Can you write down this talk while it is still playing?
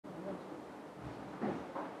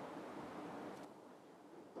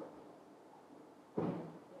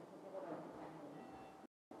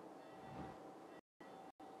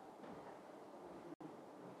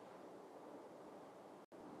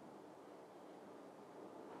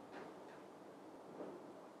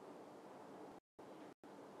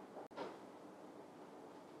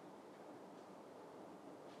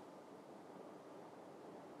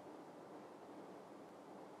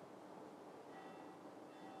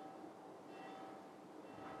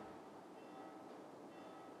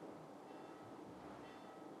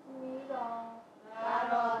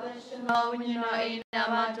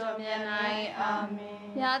Amen.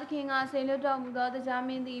 Yad King Aselodom, God the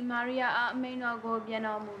Jamin, the Maria, Amen, or go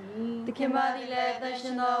piano movie. The Kimadi let the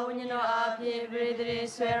Shano, when you know, up here, breathe,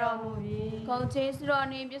 swear movie. Go chase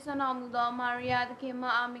Ronnie, Bisonomudo, Maria, the Kima,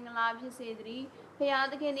 Aming Lab, Sedri.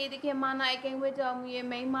 Payad the Kindi, the Kimana, I came with Domu,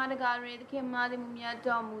 May Madagalre, the Kima, the Mumia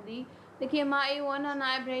Domudi. The Kima, one and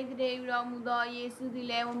I break the day Romudo, Yesu, the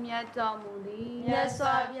Leumia Domudi. Yes,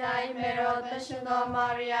 Sabia, Mero, the Shano,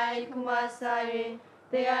 Maria, Kumasari.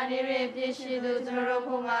 They are near dishes to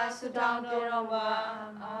Ropunga, Sudan,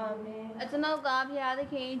 Doroma. Amen. At an old gap, the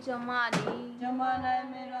king, Jomani. Jomana,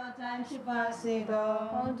 Mero, time she passes.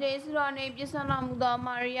 Oh, Jason, Bisanam,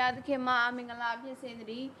 Maria, the Kima, Amingalabia,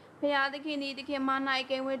 Sendri. Paya the king, the Kima, I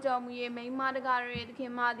came with Domu, May Madagari, the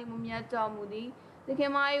Kima, the Mumia Domudi. The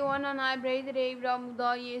Kemai one and I braid the day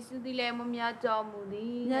Ramudo, Yesu, the Lemumia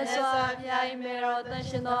Domudi. Yes, Sabia, Mero, the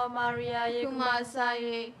Shano, Maria,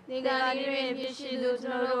 Kumasai. They got in Bishidu,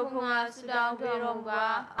 Ropunga, Sudan,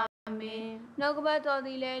 Doroma. Amen. No about all the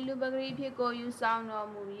Lubagri Pico, you sound no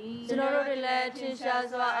movie. Sonoro de Latin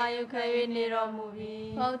Shazwa, Ayuka, Nero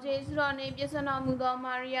movie. Oh, Jason, Bisanam,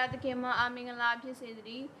 Maria, the Kema, Aming Lapis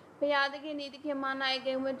Sedri. Paya the Kini, the Kemana, I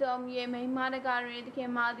came with Dom, Ye, May Madagari, the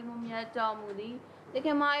Kema, the Mumia Domudi. The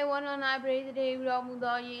Kemai one on I braid the day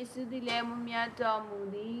Romudo, Yesu, the Lemumia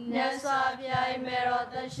Domudi. Yes, Sabia, Mero,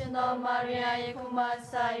 the Shino, Maria,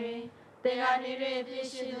 Kumasai. They are near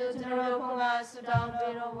Bishidu, Ropunga, Sudan,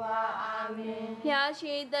 Doroma. Amen. Here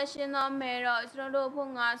she the Shino Mero,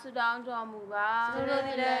 Ropunga, Sudan, Domuga.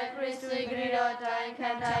 Sudodile, Christi, Grido, Dai,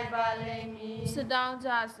 Kantai, Balemi. Sudan,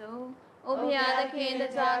 Jasu. Opia the king, the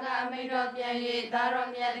Zaga, made of Yay,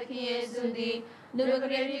 Daromia, the king, Sudi.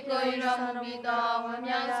 Lubagri, Romubido,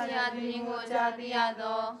 Wamiasia, the Lingo,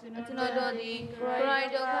 Jadiado, Tunododi,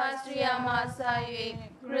 Crido, Castria, Masai.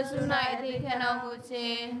 Christmas the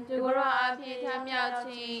Kanamuchi, Jugora Api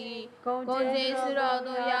Tamiachi, Goji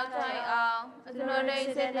Surodo Yatai, Atunode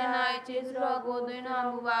said the night is Rogo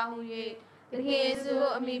Dunamuahuye, the Kisu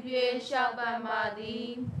Amibi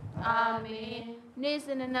Shabamadi. Amen.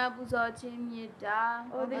 Listen and Abuzo Chimita.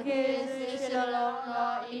 Oh, the kiss is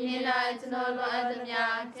alone, in the night, no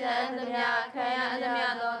Adamia, Tandamia, Kaya Adamia,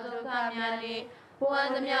 Kamiani.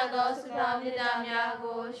 One the Miados, the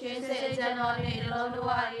Damiago, she said, Janoni,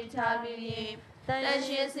 Lonawari, Tabili. Then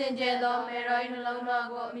she said, Jedo, Mero, in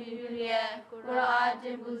Lonago, Mibilia, Kura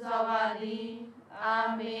Jibuzawadi.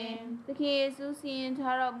 Amen. The kids who see in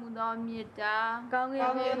Taramudon Mita,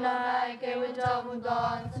 Kangina, Kawita,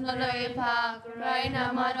 Snorepa, Raina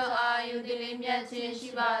Mado Ayu, the Limia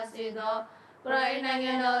Shiva Sedo, Raina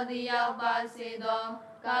Gano, the Yalba Sedo,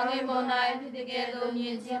 Kangibonai, the Gedo,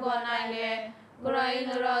 Nizibonai.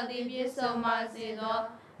 Kuraino di Biso Masido,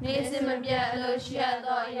 Nisimabia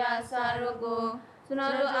Luciado Yasarugo,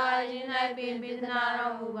 Sunodo Ajina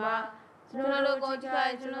Bibinara Muba, Sunodo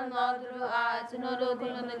Gotai, Sunodo A, Sunodo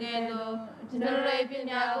Kunagendo, Sunodo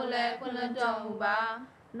Pinagole, Kunajomuba,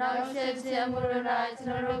 now sheds Yamurana,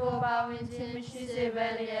 Sunodo Bawin,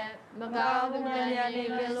 Shisevelia, Macau, Mulia,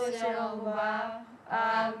 Nigelosa.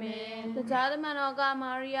 Amen. The Tadamanoga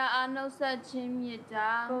Maria Ano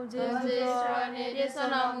Sachimita,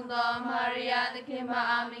 Yesonamuga Maria, the Kima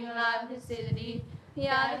Amingla, the city.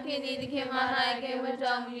 Here the Kini, the Kima, I came with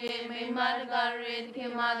Jamuye, made Madagari, the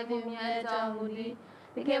Kima, the Gumia Jamudi.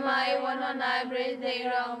 The Kima, one on I braid the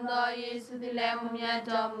round door, Yesu, the Lamia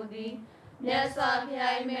Jamudi. Yes,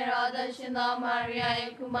 I Mera, the Shina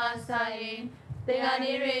Maria, Kumasai. They are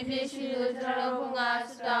near Bishu, Rapunga,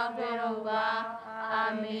 Star Verova.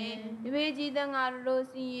 Amen. Viji the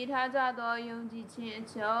Narosi, Tajado, Yunji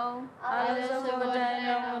Chincho. Also,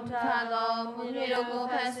 Mutado, Mutado,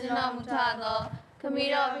 Passina Mutado,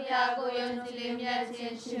 Camilo Piago, Yunji Limia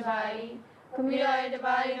Shibai. Camilo, the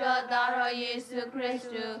body of Dara, Yesu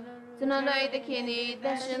Christu. Tonight the Kini, the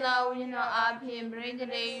Shana, you know, up him, bring the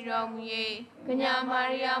day, Romuye. Kanya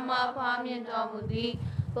Maria, Ma Pamian Domudi.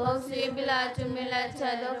 Bosi Bila to Milata,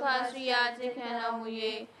 the Casria, the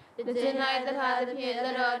Canamuye. The tonight that had appeared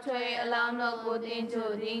the tray, allow no good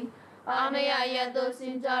into thee. Anaya, those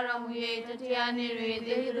in Jaramuye, the Tiani,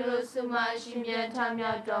 the Hirosuma, Shimia,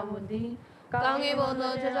 Tamia, Domudi. Gangi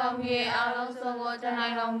Bono, Jaramuye, Alonso, water,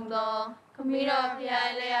 Nairomudo. Camila, Pia,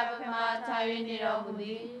 Leapama, Tyrini,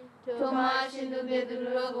 Romudi. Tomas in the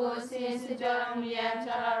Bedrugo, since the Jaramuye,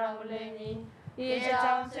 Jaramuleni.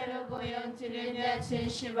 Yam Selogoyon to the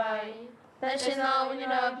Shibai. Tashino, you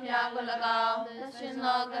know, Piagolaga,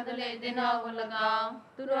 Tashino, Catholic, the Nogolaga,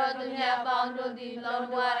 Turodunia, Bondo, the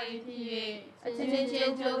Lodwari, P. A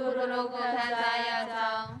Chinchin to Kurogo, Tazaya,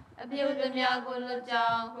 a beautiful Miagolo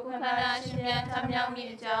Jao, Kukana, Shimia,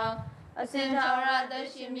 Tamyami Jao, အစင်ထာဝရသက်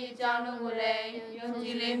ရှင်မြစ်ကြောင်းတို့ကိုလည်းယုံကြ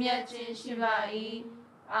ည်လေးမြတ်ခြင်းရှိပါ၏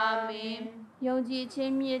အာမင်ယုံကြည်ခြ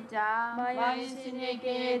င်းမြစ်တာမာယာစင်ရဲ့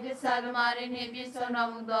ကဲသစ္စာသမားတွေနှင့်ပြည့်စုံတော်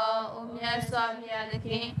မူသောအိုမြတ်စွာဘုရားသခ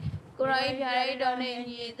င်ကိုရော၏ဖျားရိတော်နှင့်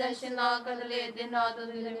ညီသက်ရှင်သောကတလေးအသင်းတော်သူ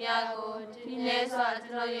တို့များကိုဒီနေ့စွာ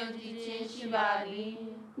ကျွန်တော်ယုံကြည်ခြင်းရှိပါသည်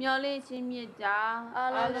မျော်လင့်ခြင်းမြစ်တာအ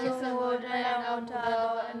လုံးစုံကိုတရားတော်ထား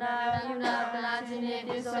သောအနာပြုနာပနာခြင်းနှင့်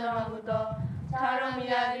ပြည့်စုံတော်မူသောသာရမ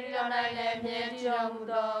ယာဂိတော်၌လည်းမြဲတည်တော်မူ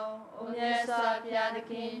သောအိုမြတ်စွာဘုရားသ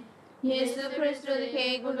ခင်ယေရှုခရစ်တော်သခ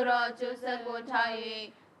င်ကိုယ်တော်ကျိုးဆက်ကိုထား၍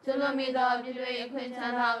ကျွန်တော်မိသောပြည့်တွေအခွင့်ချ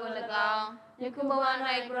မ်းသာကို၎င်းယခုဘဝ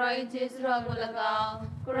၌ကိုရော၏ကျေးဇူးတော်ကို၎င်း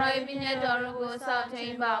ကိုရော၏ပြည့်ညတ်တော်ကိုစောင့်ထိ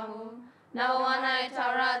န်ပါမူနောက်ဘဝ၌သာ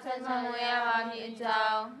ရချမ်းသာဝင်ရပါမည်အကြော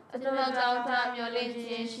င်းအကျွန်ုပ်ကြောင့်မျှော်လင့်ခြ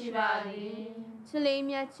င်းရှိပါသည်ချစ်လေး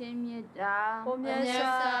မြတ်ခြင်းမြတ်တာဘုရားမြတ်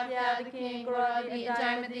စွာဘုရားသခင်ကိုရော၏အ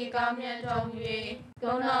တိုင်းမသိကောင်းမြတ်တော်မူ၍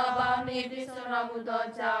ဂုဏ်တော်အပေါင်းနှင့်ပြည့်စုံတော်မူသော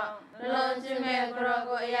ကြောင့်နှလုံးချင်းမဲ့ကိုရော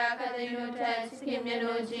ကိုအရာခတ်သိမ်းတို့ထက်ချစ်ခင်မြတ်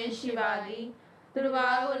လို့ခြင်းရှိပါသည်သူတစ်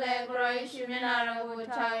ပါးကိုလည်းကိုရောရှင်မျက်နှာတော်ကို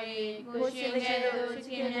ထား၍ကိုရှင်ကဲ့သို့ချ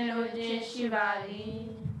စ်ခင်မြတ်လို့ခြင်းရှိပါသည်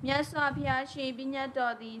မြတ်စွာဘုရားရှင်ပြည့်ညတ်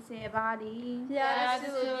တော်သည်ဆယ်ပါးသည်ဘုရား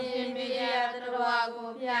စုပြင်ပြရတတော်ကို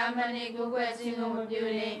ဘုရားမနှင့်ကိုယ်ွယ်ခြင်းကိုမပြု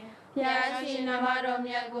လင်ဘုရားရှင်နာမတော်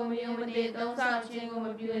မြတ်ကိုမယုံမသိသုံးဆောင်ခြင်းကိုမ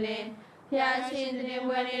ပြုလင်ဘုရားရှင်တည်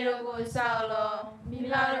ပွဲနေတို့ကိုစောက်လောမိ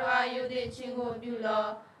ဘတော်အာယုတိခြင်းကိုပြုလော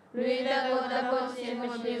လူရတဲ့ကိုတပုတ်ခြင်း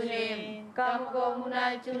ကိုပြုလင်ကာမဂုဏ်မူနာ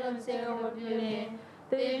ကျွလွန်ခြင်းကိုမပြုလင်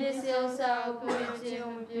တေပြည့်စုံစာကိုပြုခြင်း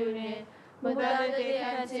ကိုမပြုလင်မတတ်တဲ့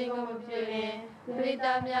ခံခြင်းကိုမပြုလင်ဒိဋ္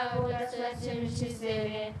ဌာများကိုလက်ဆက်ခြင်းမရှိစေလ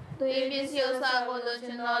င်သူ၏ပစ္စည်းဥစ္စာကိုလိုချ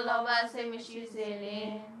င်သောလောဘစိတ်မရှိစေလင်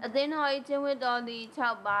အသင်းတော်၏ကျင့်ဝတ်တော်သည်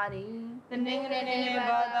6ပါးသည်တနင်္ဂနွေနေ့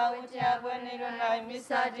ဘာသာဝိချာပွဲနေတော်၌မစ္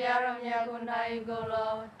ဆာတရားတော်များကိုနိုင်ကုန်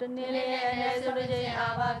လောတနင်္လာနေ့အနည်းဆုံးတစ်ချိန်အာ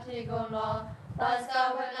ဘဖြစ်ကုန်လောပါစကာ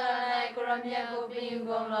ဝတ်တော်၌ကိုရမြတ်ကိုပြင်ယူ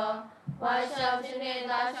ကုန်လောဝါရှောင်းခြင်းနှင့်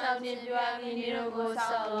သာရှောင်းခြင်းပြုအပ်နေတို့ကို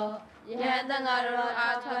ဆောက်လောယဟန်တန်ဃာတော်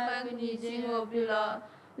အားထောက်ပံ့ကူညီခြင်းကိုပြုလော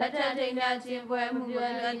လက်ထက်ထိန်များခြင်းပွဲမှုကို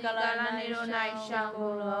ဒီကလာနေတို့၌ရှောင်းကု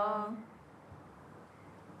န်လော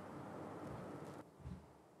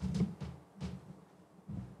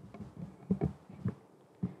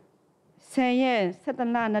ဆယ်ရက်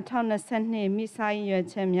17လ2022မိစာရွယ်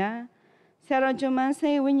ချက်များဆရာတော်ဂျမန်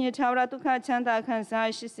ဆေးဝိညာဉ်ထာဝရဒုက္ခချမ်းသာခံစား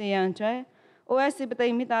ရှိစေရန်အတွက် OS ပသိ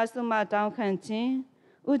မိသားစုမှတောင်းခံခြင်း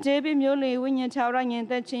ဥကျေးပြမျိုးလေးဝိညာဉ်ထာဝရဉာဏ်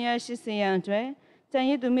သက်ခြင်းရရှိစေရန်အတွက်ကျန်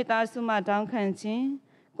ရည်သူမိသားစုမှတောင်းခံခြင်း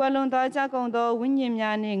ကွယ်လွန်သောကြောက်ကုန်သောဝိညာဉ်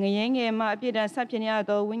များနှင့်ငရဲငယ်မှအပြည့်တန်းဆက်ဖြစ်ရ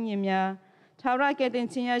သောဝိညာဉ်များထာဝရကယ်တင်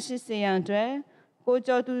ခြင်းရရှိစေရန်အတွက်ကို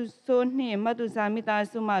ကျော်သူဆိုးနှင့်မတ်သူစာမိသား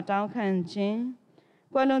စုမှတောင်းခံခြင်း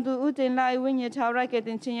ကွယ်လွန်သူဥတင်လိုက်ဝိညာဉ်ထာဝရကယ်တ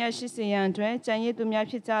င်ခြင်းရရှိစေရန်အတွက်ကျန်ရည်သူများ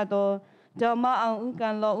ဖြစ်ကြသောဒေါ်မအောင်ဥက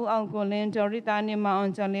န်လောဦးအောင်ကိုလင်းဒေါ်ရီတာနှင့်မအော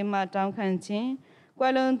င်ကျော်လင်းမှတောင်းခံခြင်းကွ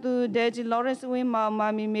ယ်လွန်သူဒေဂျီလော်ရက်စ်ဝင်းမောင်မာ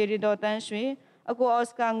မီမေရီဒေါ်တန်းရွှေအကိုအော်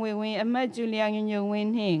စကာငွေဝင်းအမတ်ဂျူလီယာညညဝင်း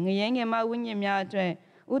နှင့်ငရဲငယ်မဝင်းမြင့်များအတွက်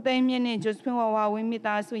ဦးသိန်းမြင့်နှင့်ဂျိုစဖင်ဝဝဝင်းမိ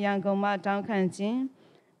သားစုရန်ကုန်မှတောင်းခံခြင်း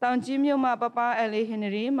တောင်ကြီးမြို့မှပပအလီဟင်န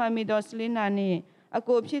ရီမာမီဒေါ်စလီနာနှင့်အ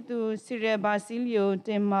ကိုဖြစ်သူစီရယ်ဘာစီလီယိုတ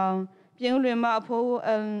င်မောင်ပြင်းလွင်မအဖိုးအ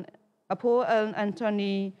န်တို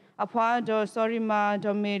နီအဖွာဒေါ်ဆော်ရီမာ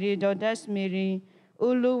ဒေါ်မေရီဒေါ်ဒက်စ်မေရီ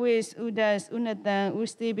ဦးလူဝစ်ဦးဒက်စ်ဦးနသန်ဦး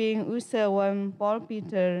စတီဗင်ဦးဆယ်ဝမ်ပေါပီ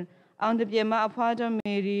တာအောင်တပြေမအဖွာဒေါ်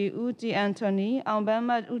မေရီဦးတီအန်တိုနီအောင်ဘမ်းမ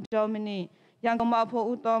တ်ဦးဒေါမနီရန်ကုန်မအဖိုး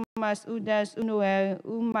ဦးသောမတ်ဦးဒက်စ်ဦးနိုဝဲ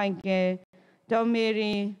ဦးမိုက်ကယ်ဒေါ်မေ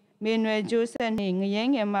ရီမေနွယ်ဂျိုးဆက်နှင့်ငရဲ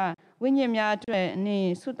ငယ်မှဝိညာဉ်များအတွက်နှင့်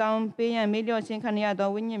ဆုတောင်းပေးရန်မေ့လျော့ခြင်းခံရသော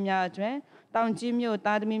ဝိညာဉ်များအတွက်တောင်ကြီးမြို့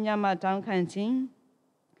သားသမီးများမှတောင်းခံခြင်း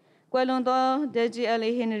ကွယ်လွန်သောဒေဂျီအလီ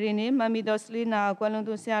ဟင်နရီနှင့်မမီဒေါ်စလီနာကွယ်လွန်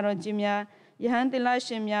သူဆရာတော်ကြီးများယဟန်တိလ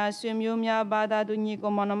ရှင်များဆွေမျိုးများဘာသာသူညီ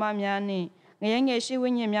ကိုမောင်နှမများနှင့်ငရဲငယ်ရှိဝိ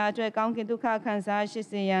ညာဉ်များအတွက်ကောင်းကင်ဒုက္ခခံစားရှိ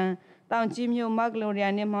စေရန်တောင်ကြီးမြို့မဂလိုရီယာ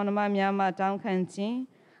နှင့်မောင်နှမများမှတောင်းခံခြင်း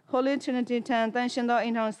Holy Trinity ထံတန်ရှင်သောအိ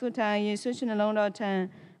မ်ထောင်စုထံယေရှုရှင်နှလုံးတော်ထံ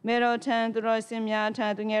မေတော်ထံသူတော်စင်များထံ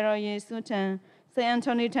သူငယ်တော်ယေရှုထံဆေအန်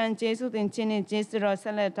တိုနီထံယေရှုသင်ခြင်းနှင့်ယေရှုတော်ဆ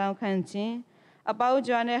က်လက်တောင်းခံခြင်းအပေါ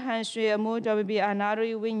ကြွနဲ့ဟန်ရွှေအမိုးတော်ဘီအာနာ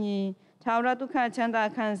ရီဝိညာဉ်ထာဝရဒုက္ခချမ်းသာ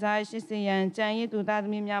ခံစားရှိစေရန်ကြံရည်သူသားသ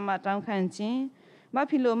မီးများမှတောင်းခံခြင်းမ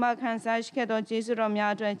ဖီလိုမခံစားရှိခဲ့သောယေရှုတော်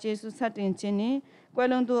များအတွက်ယေရှုဆက်တင်ခြင်းနှင့်ကွယ်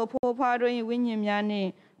လွန်သူအဖိုးဖွားတို့၏ဝိညာဉ်များနှင့်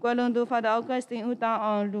ကွယ်လွန်သူဖာသာအောဂတ်စတင်ဦးတောင်း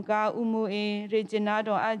အောင်လူကာဦးမိုးအေရေဂျီနာ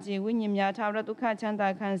တော်အဂျီဝိညာဉ်များထာဝရဒုက္ခချမ်းသာ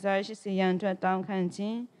ခံစားရှိစေရန်အတွက်တောင်းခံခြ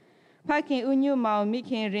င်းဖခင်ဦးညွတ်မောင်မိ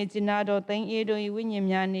ခင်ရေဂျီနာတော်သိန်းအေတို့၏ဝိညာဉ်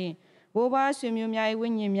များနှင့်ဘိုးဘွားဆွေမျိုးများ၏ဝိ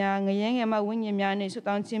ညာဉ်များငရဲငယ်မှဝိညာဉ်များနှင့်ဆု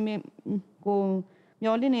တောင်းခြင်းကို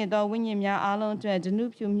မျော်လင့်နေသောဝိညာဉ်များအားလုံးအတွက်ဒနု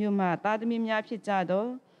ဖြူမြို့မှသားသမီးများဖြစ်ကြသော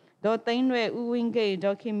ဒေါ်သိန်းရွယ်ဦးဝင်းကိတ်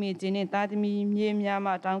ဒေါ်ခင်မီကျင်းနဲ့တာသမီမြေများ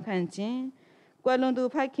မှတောင်းခံခြင်းကွယ်လွန်သူ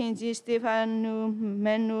ဖခင်ကြီးစတေဖာနူမ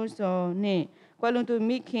န်နိုဆိုနဲ့ကွယ်လွန်သူ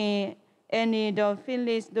မိခင်အန်နီဒေါ်ဖီလ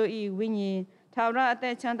စ်တို့၏ဝိညာဉ်ထာဝရအသ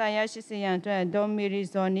က်ချမ်းသာရရှိစေရန်အတွက်ဒေါ်မီရီ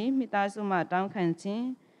ဇော်နီမိသားစုမှတောင်းခံခြင်း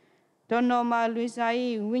ဒေါ်နော်မာလူစာ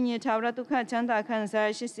၏ဝိညာဉ်ထာဝရဒုက္ခချမ်းသာခံစား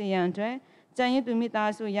ရှိစေရန်အတွက်ကျန်ရည်သူမိ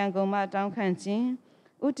သားစုရန်ကုန်မှတောင်းခံခြင်း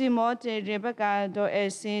ဥတီမောတေရေဘကာဒေါ်အ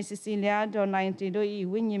က်ဆီစီစီလျာဒေါ်နိုင်တီတို့၏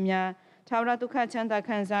ဝိညာဉ်များထာဝရဒုက္ခချမ်းသာ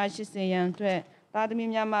ခံစားရှိစေရန်အတွက်သားသမီး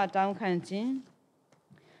များမှတောင်းခံခြင်း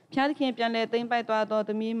ဖျားသခင်ပြန်လည်သိမ့်ပိုက်သွားသောသ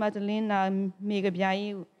မီးမဒလင်းနာမိကပြာ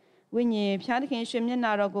၏ဝိညာဉ်ဖျားသခင်ရွှေမျက်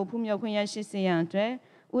နာတော်ကိုဖူးမြော်ခွင့်ရရှိစေရန်အတွက်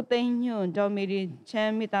ဦးသိန်းညွန့်ဒေါ်မီရီချ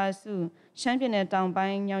မ်းမိသားစုရှမ်းပြည်နယ်တောင်ပို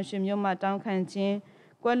င်းညောင်ရွှေမြို့မှတောင်းခံခြင်း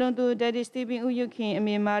ကွယ်လွန်သူဒက်ဒီစတီဗင်ဦးယုခင်အ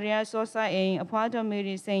မေမာရီယာစောစာအိမ်အဖွားဒေါ်မီ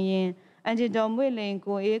ရီစိန်ရင်အန်ဂျီဒေါ်မွေလင်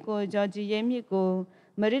ကိုအေးကိုဂျော်ဂျီရဲမြစ်ကို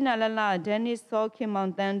မရီနာလလဒန်နစ်ဆောခင်မော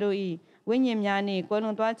င်တန်းတို့၏ဝိညာဉ်များနှင့်ကွယ်လွ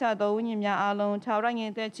န်သွားကြသောဝိညာဉ်များအားလုံးထာဝရငြိ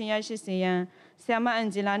မ်သက်ခြင်းရရှိစေရန်ဆ iam မအန်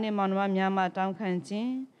ဂျီလာနှင့်မောင်နှမများမှတောင်းခံခြ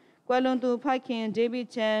င်းကွယ်လွန်သူဖခင်ဒေးဗစ်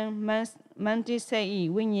ချန်မန်တီဆက်၏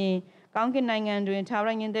ဝိညာဉ်ကောင်းကင်နိုင်ငံတွင်ထာဝ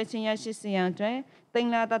ရငြိမ်သက်ခြင်းရရှိစေရန်အတွက်တိန်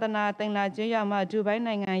လာတဒနာတိန်လာကျေးရွာမှဒူဘိုင်း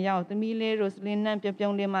နိုင်ငံရောက်သမီးလေးရိုစလင်းနန့်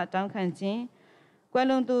ပြုံးလေးမှတောင်းခံခြင်းကွယ်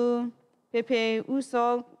လွန်သူဖေဖေဦး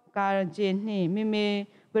စောကာဂျင်နှင့်မေမေ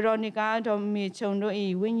ဗီရိုနီကာဒေါ်မီချုံတို့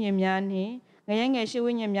၏ဝိညာဉ်များနှင့်ငရဲငယ်ရှိ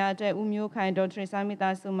ဝိညာဉ်များအတွက်ဦးမျိုးခိုင်ဒေါ်ထရီဆာမိ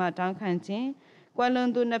သားစုမှတောင်းခံခြင်းကွယ်လွန်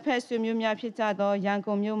သူနှစ်ဖက်ဆွေမျိုးများဖြစ်ကြသောရန်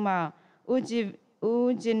ကုန်မြို့မှဦး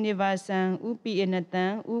ဂျီနီဗာဆန်ဦးပီအနတ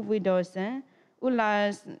န်ဦးဝီဒေါ်ဆန်ဦး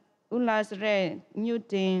လာစရဲညူ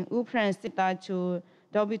တင်ဦးဖရန်စစ်တာချူ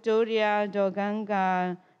ဒေါ်ဗီတိုးရီယာဒေါ်ဂန်ဂါ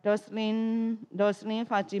ဒေါ်စလင်း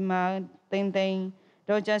ဖာတီမာတိန်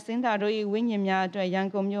ဒေါ်ဂျစင်တာတို့၏ဝိညာဉ်များအတွက်ရန်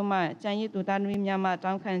ကုန်မြို့မှကျန်ရည်သူသားသမီးများမှ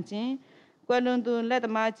တောင်းခံခြင်းကွယ်လွန်သူလက်သ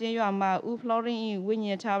မားကျေးရွာမှဦးဖလော်ရင်၏ဝိ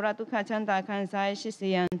ညာဉ်ထာဝရဒုက္ခချမ်းသာခံစားရှိစေ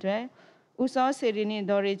ရန်အတွက်ဦးစောစေရီနှင့်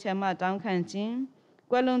ဒေါ်ရီချမ်းမှတောင်းခံခြင်း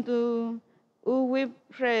ကွယ်လွန်သူဦး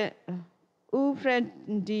ဖရက်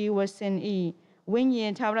ဒီဝဆင်၏ဝိညာ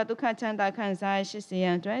ဉ်ထာဝရဒုက္ခချမ်းသာခံစားရှိစေရ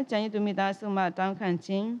န်အတွက်ကျန်ရည်သူမိသားစုမှတောင်းခံခြ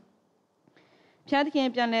င်းဖျားသခင်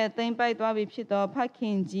ပြန်လည်သိမ့်ပိုက်သွားပြီဖြစ်သောဖခ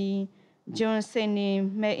င်ကြီးဂျွန်စင်နီ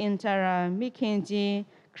မဲအင်တာရာမိခင်ကြီး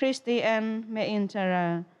ခရစ်စတီအန်မဲအင်တာရာ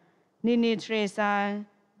နီနီထရေဆာ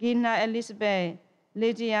ဂီနာအဲလစ်ဘက်လေ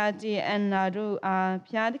ဒီယာတီအန်နာတို့အား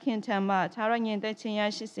ဖျားသခင်ထံမှထာဝရငြိမ်သက်ခြင်းရ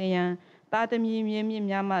ရှိစေရန်သားသမီးမြေမြင့်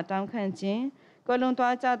များမှတောင်းခံခြင်းကိုလွန်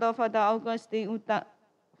သွားကြသောဖာသာအောဂတ်စတင်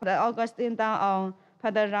တောင်းအောင်ဖာ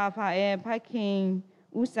သာရာဖာအဲဖခင်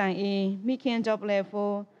ဦးဆိုင်အေမိခင်ဂျော့ပလက်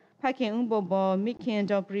ဖိုဖခင်ဦးဘော်ဘော်မိခင်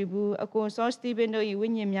ဒေါ်ပရီဘူးအကိုစောစတီဗင်တို့၏ဝိ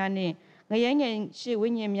ညာဉ်များနှင့်ငရဲငယ်ရှိဝိ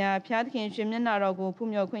ညာဉ်များဖျားသခင်ရွှေမျက်နှာတော်ကိုဖူး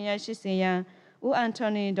မြော်ခွင့်ရရှိစေရန်ဦးအန်တို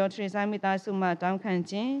နီဒေါ်ထရီဆာမိသားစုမှတောင်းခံ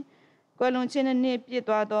ခြင်းကွယ်လွန်ခြင်းနှင့်ပြည့်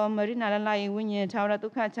သွားသောမရီနာလလာ၏ဝိညာဉ်ထာဝရဒု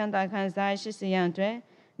က္ခချမ်းသာခံစားရှိစေရန်အတွက်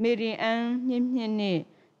မေရီအန်မြင့်နှင့်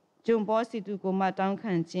ဂျုံဘောစီတူကိုမှတောင်း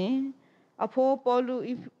ခံခြင်းအဖိုးပေါ်လူ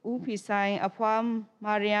ဦးဖီဆိုင်အဖွား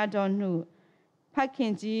မာရီယာဒေါ်နုဖခ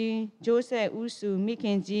င်ကြီးဂျိုးဆက်ဦးစုမိခ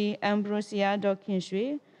င်ကြီးအမ်ဘရိုစီယာဒေါ်ခင်ရွှေ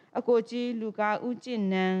အကိုကြီးလူကာဦးကျင့်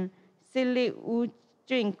နန်းစစ်လစ်ဦး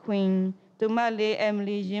ကျင့်ခွင်ဒုမလေးအမ်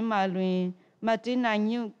လီရင်းမာလွင်မတင်နာ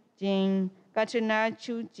ညုကျင်းကထနာ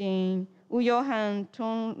ချူကျင်းဦးယောဟန်ထွ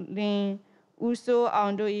န်းလင်းဦးစိုးအော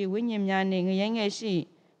င်တို့၏ဝိညာဉ်များနှင့်ငရဲငယ်ရှိ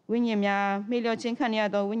ဝိညာဉ်များမိလျော်ခြင်းခံရ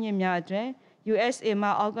သောဝိညာဉ်များအတွက် USA မှ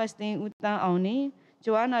အောဂတ်စတင်ဦးတန်းအောင်နှင့်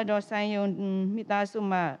ဂျိုအာနာဒေါ်ဆိုင်ယုံမိသားစု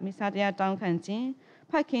မှမိစားတရားတောင်းခံခြင်း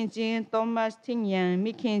ဖခင်ကြီးသောမတ်တင်ယန်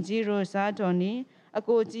မိခင်ကြီးရိုဇာဒေါ်နီအ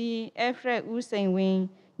ကိုကြီးအဖရက်ဦးစိန်ဝင်း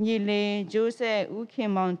ညီလေးဂျိုးဆက်ဦးခ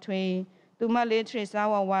င်မောင်ထွေးသူမလေးထရစာ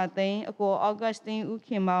ဝဝသိန်းအကိုအောဂတ်စတင်ဦးခ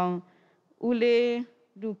င်မောင်ဦးလေး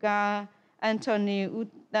လူကာအန်တိုနီဦး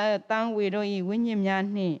တန်းဝေတို့၏ဝိညာဉ်များ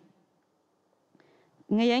နှင့်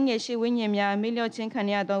ငရဲငယ်ရှိဝိညာဉ်များမိလျော်ခြင်းခံ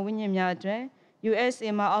ရသောဝိညာဉ်များအတွက် USA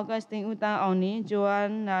မှာအောဂတ်စတင်ဦးတန်းအောင်နှင့်ဂျိုအာ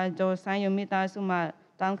နာဒေါ်ဆိုင်ယုံမိသားစုမှ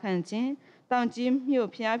တောင်းခံခြင်းတောင်ကြီးမြို့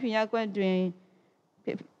ဖျားဖြူရက်ကွက်တွင်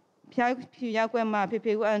ဖျားဖြူရက်ကွက်မှဖေ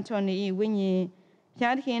ဖေဦးအန်တိုနီ၏ဝိညာဉ်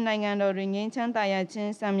ဖျားသခင်နိုင်ငံတော်တွင်ငြိမ်းချမ်းသာယာခြ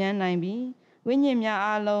င်းစံမြန်းနိုင်ပြီးဝိညာဉ်များ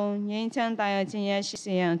အားလုံးငြိမ်းချမ်းသာယာခြင်းရရှိ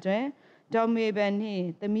စေရန်အတွက်ဒေါ်မေဘန်နှင့်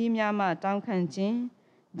သမီးများမှတောင်းခံခြင်း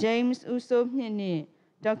ဂျိမ်းစ်ဦးစိုးမြင့်နှင့်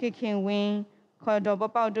ဒေါက်ခင်ဝင်းခေါ်တော်ပ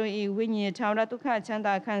ပေါတို့၏ဝိညာဉ်ထာဝရဒုက္ခချမ်း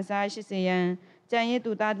သာခံစားရှိစေရန်ကျန်ရည်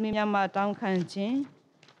သူသားသမီးများမှတောင်းခံခြင်း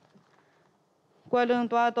ကွယ်လွန်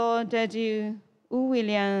သွားသောဒက်ဂျီဦးဝီ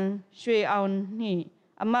လျံရွှေအောင်နှင့်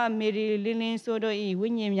အမမေရီလင်းလင်းဆိုးတို့၏ဝိ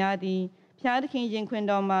ညာဉ်များသည်ဖျားသခင်ရင်ခွင်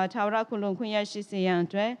တော်မှာထာဝရခုလုံခွင့်ရရှိစေရန်အ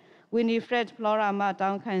တွက်ဝီနီဖရက်ဖလောရာမှတော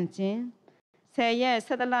င်းခံခြင်း10ရက်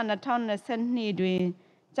17လ2022တွင်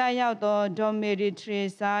ကြာရောက်သောဒေါ်မေရီထရေ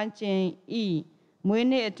စာကျင်ဤမွေး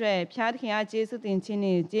နေ့အတွက်ဖျားသခင်အားကျေးဇူးတင်ခြင်းနှ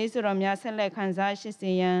င့်ကျေးဇူးတော်များဆက်လက်ခံစားရှိ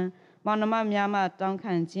စေရန်မောင်နှမများမှတောင်း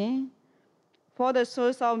ခံခြင်း For the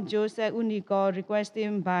souls of Joseph Unico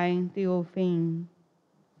requested by Theophane.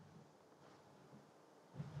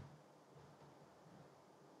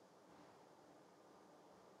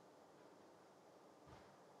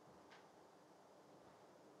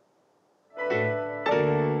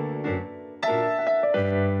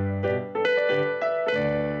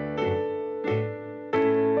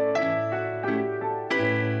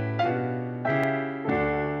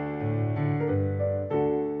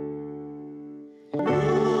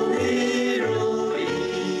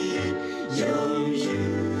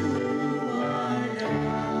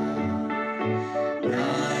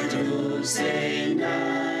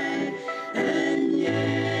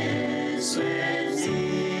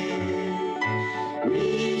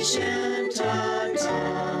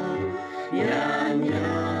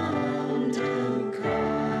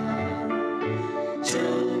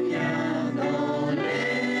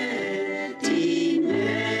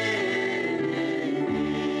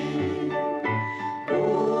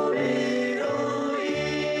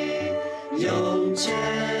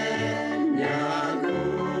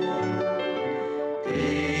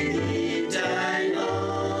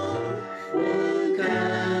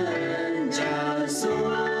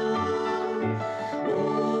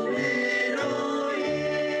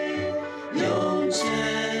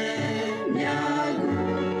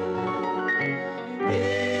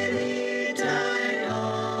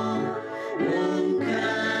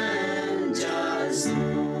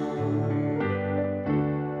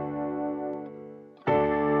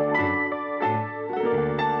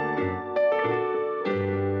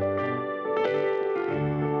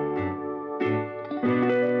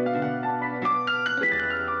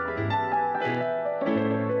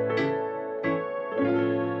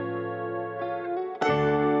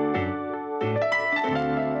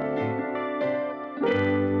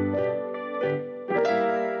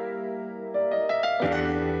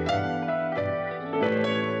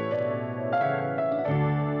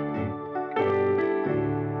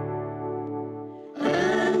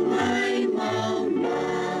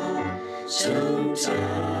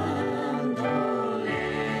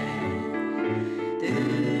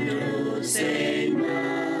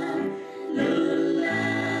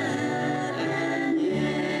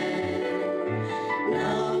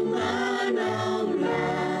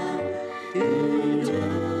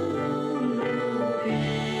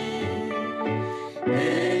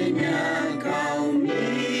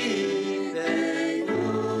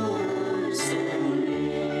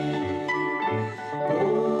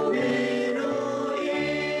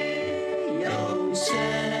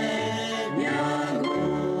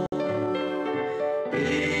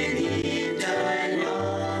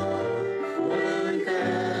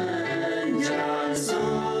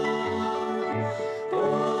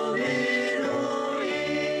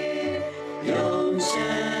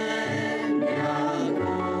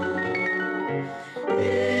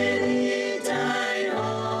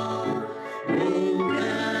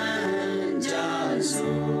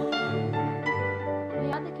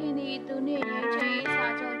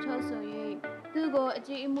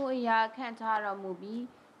 Cantara movie,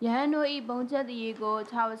 Yano e Bonja the Ego,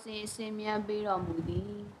 Towers in Simian Biro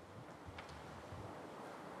movie.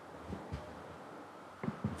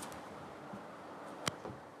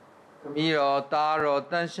 Miro, Taro,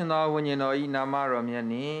 Tensional when you know Inamaro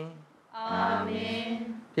Miani.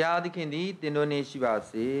 Amen. Piadikindi, Indonesia,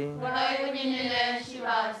 see. What I would in the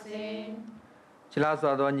Shivasi.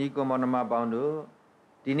 Chilasado Nico Monoma Bondo.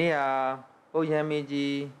 Dinea,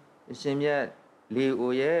 Oyamiji, Simia, Li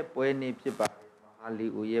Uye, Poeni Pipa, Ali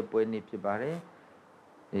Uye, Poeni Pipare.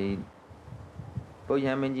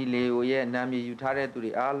 Poyamiji Li Uye, Nami Utare to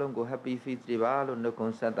the Alum, go happy feet rival, no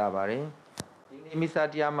concert abare.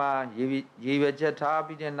 Misatiama, Yeveta,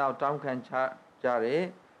 Bidden now Tom can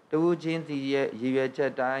chare. Two jeans the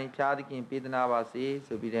Yeveta time, Chadikin Pidanavasi,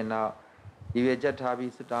 so Bidden now. Yeveta be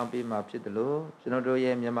sit down, be map chitalo, Genodo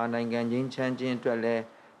Yam Yaman and changing to a le,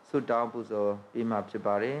 suit down Puzo, be map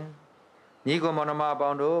chipare. Nico Monoma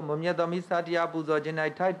Bondo, Mumia Domisatia Puzo,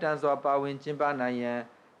 Jenai Titans or Pawin Chimpanayan,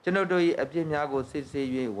 Genodo Epimiago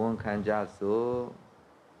Sisi, one can just so.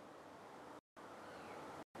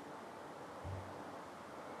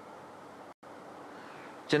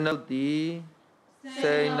 Chinoti,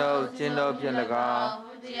 say no, Chino Pianaga,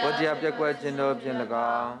 what the object Chino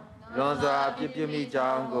Pianaga, Lonza Pipimi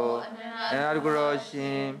Jango, and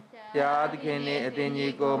Algoroshin, Yad Kini,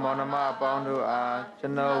 Etinico, Monoma Bondo,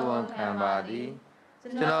 Chino one can body. ကျွ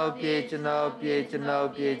န်ုပ်ပြေကျွန်ုပ်ပြေကျွန်ုပ်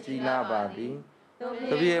ပြေကြည်လာပါသည်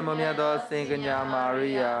တပည့်မမြတ်သောစင်ကညာမာ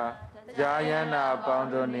ရိယာဂျာယန္နာအပေါင်း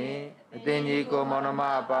တို့နှင့်အသင်ကြီးကိုမောင်နှမ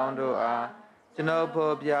အပေါင်းတို့အားကျွန်ုပ်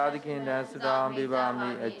ဖို့ဘုရားသခင်ထံဆုတောင်းပေးပါမ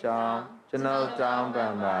ည်အကြောင်းကျွန်ုပ်တောင်းပ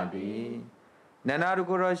န်ပါသည်နန္ဒတို့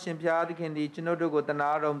ကိုရောရှင်ဘုရားသခင်သည်ကျွန်ုပ်တို့ကိုတနာ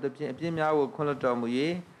တော်မူသဖြင့်အပြစ်များကိုခွင့်လွှတ်တော်မူ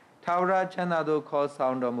၍ထာဝရချမ်းသာသို့ခေါ်ဆော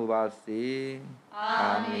င်တော်မူပါစေ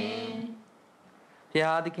အာမင်ဘု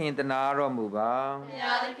ရားသခင်တနာတော်မူပါဘု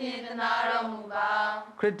ရားသခင်တနာတော်မူပါ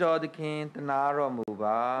ခရစ်တော်သခင်တနာတော်မူ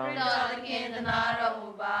ပါခရစ်တော်သခင်တနာတော်မူ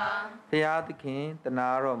ပါဘုရားသခင်တနာ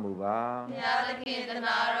တော်မူပါဘုရားသခင်တ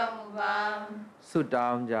နာတော်မူပါဆုတော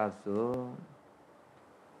င်းကြစို့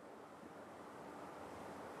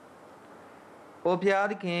အိုဘုရား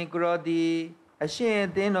သခင်ကိုရောသည်အရှင်အ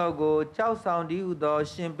သင်းတော်ကိုကြောက်ဆောင်တည်းဟုသော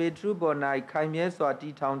ရှင်ပေထရုပေါ်၌ခိုင်မြဲစွာတ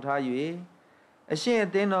ည်ထောင်ထား၍အရှင်အ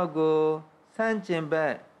သင်းတော်ကိုဆန့်ကျင်ဘ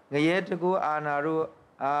က်ငရဲတကူအာနာတို့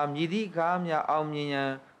မြည်သည့်ကားများအောင်မြင်ရ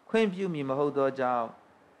န်ခွင့်ပြုမည်မဟုတ်သောကြောင့်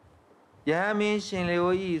ယဟန်မင်းရှင်လေ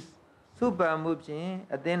ဝိစုပန်မှုဖြင့်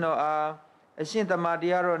အသင်းတော်အားအရှင်သမတ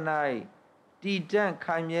ရားတော်၌တည်တံ့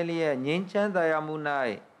ခိုင်မြဲလျက်ငြိမ်းချမ်းသာရမှု၌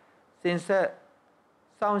စင်ဆက်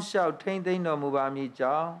စောင့်ရှောက်ထိမ့်သိမ်းတော်မူပါမည်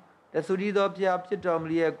ကြောင့်တဆူရီသောဘုရားဖြစ်တော်မူ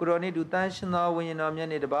လျက်ကိုရောနှင့်တူတန်ရှင်သောဝိညာဉ်တော်မြတ်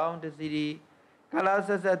နှင့်တပေါင်းတစီရီကာလဆ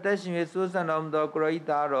က်ဆက်သက်ရှင်၍စိုးစံတော်မူသောကိုရောဤ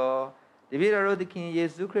သားတော်တပည့်တော်သခင်ယေ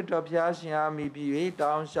ရှုခရစ်တော်ဘုရားရှင်အားမိပြီး၍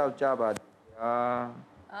တောင်းလျှောက်ကြပါသည်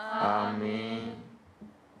အာမင်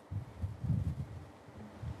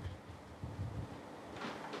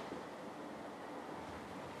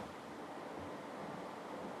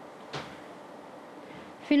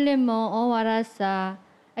ဖိလိမွန်ဩဝါဒစာ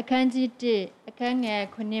အခန်းကြီး1အခန်းငယ်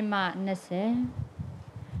9မှ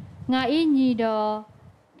20ငါဤညီတော်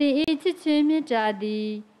တင်ဤချစ်ချင်းမြတ်တာသည်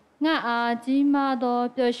ငါအားကြီးမားသော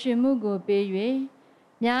ပျော်ရွှင်မှုကိုပေး၍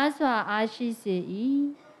များစွာအားရှိစေ၏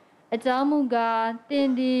အကြောင်းမူကားတင်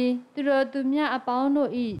သည်သူတော်သူမြတ်အပေါင်း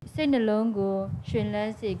တို့၏စိတ်နှလုံးကိုရွှင်လ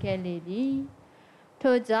န်းစေခဲ့လေသည်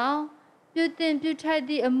ထို့ကြောင့်ပြုတင်ပြုထိုက်သ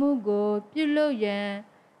ည့်အမှုကိုပြုလုပ်ရန်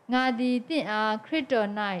ငါသည်တင့်အားခရစ်တော်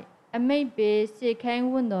၌အမိန့်ပေးစေခိုင်း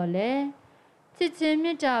ဝတ်တော်လဲချစ်ချင်း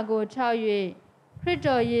မေတ္တာကိုထောက်၍ခရစ်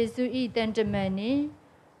တော်ယေရှု၏တန်တမန်နှင့်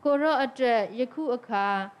ကိုရောအတွက်ယခုအခါ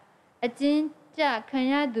အကျဉ်းကျခံ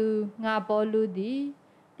ရသူငါပေါ်လူသည်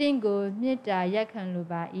တင့်ကိုမေတ္တာရက်ခံလို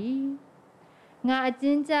ပါ၏ငါအကျ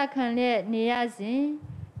ဉ်းကျခံလျက်နေရစဉ်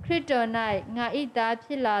ခရစ်တော်၌ငါ၏သားဖြ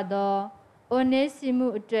စ်လာသောအိုနေစီမှု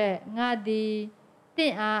အတွက်ငါသည်တ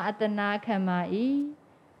င့်အားအတနာခံပါ၏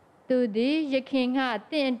သူသည်ယခင်က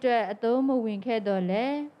တင့်အတွက်အသုံးမဝင်ခဲ့တော်လဲ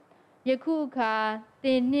ယခုအခါတ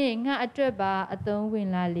င်နှင့်ငါအတွက်ပါအသုံးဝင်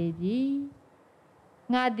လာလေပြီ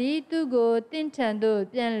ငါသည်သူကိုတင့်ထံသို့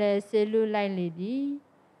ပြန်လည်ဆေလွတ်လိုက်လေပြီ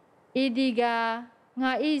ဤဒီက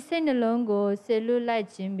ငါ၏စိတ်နှလုံးကိုဆေလွတ်လိုက်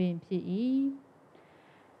ခြင်းပင်ဖြစ်၏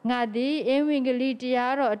ငါသည်အင်္ဂဝလိတ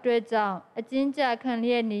ရားတော်အတွက်ကြောင့်အကျဉ်းချခံ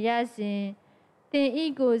လျက်နေရစဉ်တင်ဤ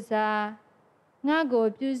ကိုစားငါကို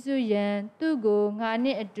ပြုစုရန်သူကိုငါနှ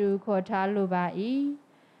င့်အတူခေါ်ထားလိုပါ၏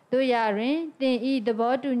တို့ရတွင်တင်ဤသ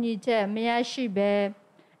ဘောတူညီချက်မရရှိဘဲ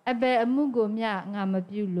အဘယ်အမှုကိုမျှငါမ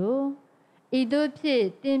ပြုလို့ဤသို့ဖြစ်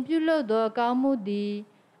တင်ပြုလုပ်သောကောင်းမှုသည်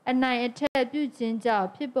အနိုင်အထက်ပြုခြင်းကြောင့်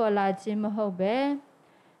ဖြစ်ပေါ်လာခြင်းမဟုတ်ဘဲ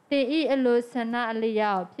တင်ဤအလိုဆန္ဒအ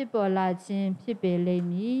လျောက်ဖြစ်ပေါ်လာခြင်းဖြစ်ပေလိမ့်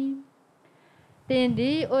မည်တင်သ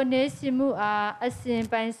ည်အိုနေစီမှုအားအစဉ်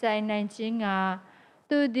ပိုင်ဆိုင်နိုင်ခြင်းက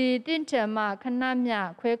သူသည်တင့်ထံမှခဏမျှ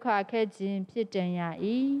ခွဲခွာခဲ့ခြင်းဖြစ်တန်ရ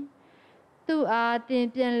၏သူအားတင်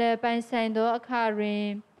ပြန်လည်ပိုင်ဆိုင်သောအခါတွင်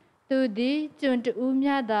သူသည်ကျွန်တူး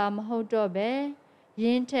များသာမဟုတ်တော့ပဲရ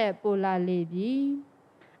င်းထက်ပိုလာလေပြီ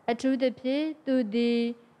အထူးသဖြင့်သူသည်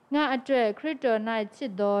ငါအတွက်ခရစ်တော်၌ချ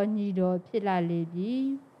စ်သောညီတော်ဖြစ်လာလေပြီ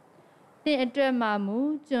သင်အတွက်မှမူ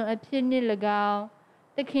ကျွန်အဖြစ်နှင့်၎င်း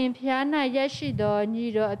သခင်ဖျား၌ရရှိသောညီ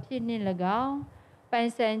တော်အဖြစ်နှင့်၎င်းပို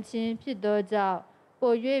င်ဆိုင်ခြင်းဖြစ်သောကြောင့်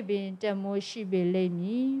ပို၍ပင်တမိုးရှိပေလိမ့်မ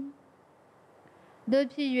ည်တို့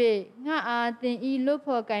ဖြစ်၍ငါအားသင်ဤလွတ်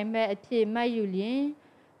ဖော်ကိုင်မဲ့အဖြစ်မှတ်ယူလျင်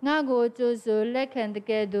ငါကိုကြိုဆိုလက်ခံတ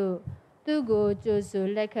ကဲ့သို့သူကိုကြိုဆို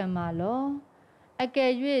လက်ခံပါလောအက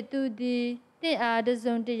ယ်၍သူသည်တင့်အားတ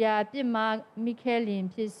စုံတရာပြစ်မှားမိခဲလျင်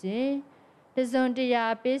ဖြစ်စေတစုံတရာ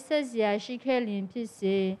ပေးဆက်စရာရှိခဲ့လျင်ဖြစ်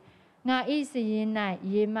စေငါဤစရင်၌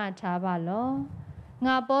ရေးမှထားပါလော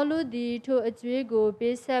ငါပေါလုသည်ထိုအကျွေးကို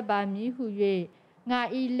ပေးဆက်ပါမည်ဟု၍ငါ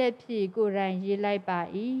ဤလက်ဖြင့်ကိုယ်တိုင်ရေးလိုက်ပါ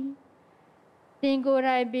၏တင်ကိုယ်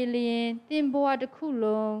တိုင်ပေလျင်တင်ဘဝတစ်ခု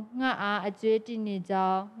လုံးငါအားအကျွေးတည်နေကြော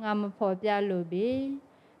င်းငါမဖော်ပြလိုပေ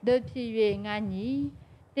တို့ဖြစ်၍ငါညီ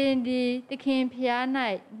တင်သည်သခင်ဖျား၌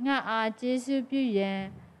ငါအားကျေးဇူးပြုရန်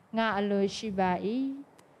ငါအလိုရှိပါ၏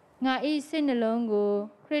ငါဤစိတ်နှလုံးကို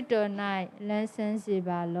ခ ရစ်တော်၌လန်းဆန်းစေ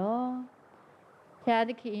ပါလောဖျားသ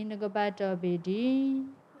ခင်နှုတ်ကပတ်တော်ပေတည်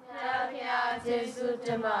ဖျားဖျားယေရှုတ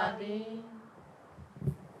င်ပါသည်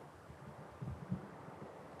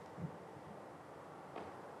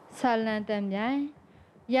ဆာလံတံမြိုင်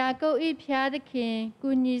ယာကုပ်၏ဖျားသခင်ကု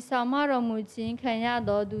ညီဆောင်မတော်မူခြင်းခံရ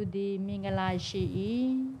တော်သူသည်မင်္ဂလာရှိ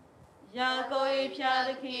၏ ယာကို၏ဖျားသ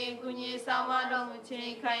ခင်ကုညီဆောင်မတော်မူခြ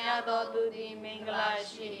င်းခံရတော်သူသည်မင်္ဂလာ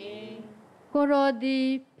ရှိ၏ ကိုရောသည်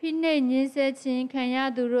ဖိနှိပ်ညှင်းဆဲခြင်းခံရ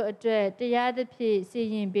သူတို့အတွက်တရားသဖြင့်စီ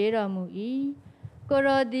ရင်ပေးတော်မူ၏ကို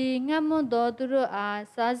ရောသည်ငတ်မွတ်သောသူတို့အား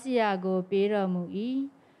စားစရာကိုပေးတော်မူ၏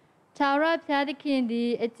ထာဝရဘုရားသခင်သည်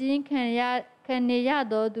အကျဉ်းခံနေရ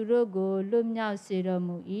သောသူတို့ကိုလွတ်မြောက်စေတော်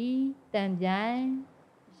မူ၏တံပြိုင်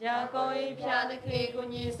ယာကို၏ဖျားသခင်ကု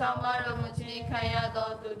ညီဆောင်မတော်မူခြင်းခံရ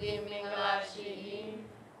တော်သူသည်မင်္ဂလာရှိ၏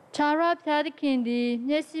 ထာဝရဘုရားသခင်သည်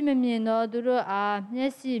မျက်စိမမြင်သောသူတို့အားမျ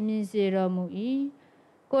က်စိမြင်စေတော်မူ၏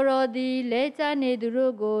ကိုရောသည်လဲကျနေသူ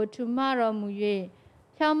တို့ကိုထူမတော်မူ၍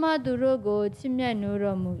ဖြောင့်မသူတို့ကိုချစ်မြတ်နိုး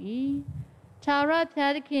တော်မူ၏ထာဝရဘု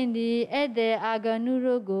ရားသခင်သည်ဧည့်သည်အာဂန္နု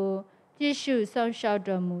တို့ကိုကြည့်ရှုစောင့်ရှောက်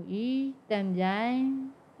တော်မူ၏တံပြိုင်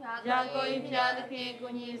ယာကို၏ဖျားသခင်ကု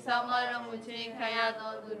ညီဆောင်မတော်မူခြင်းခံရ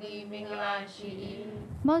တော်သူသည်မင်္ဂလာရှိ၏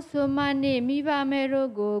 မော့ဆိုမနှင့်မိဘမဲတို့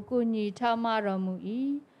ကိုကုညီထောက်မတော်မူ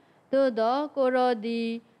၏သို့သောကိုရောသည်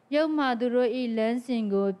ယုတ်မှသူတို့၏လမ်းစဉ်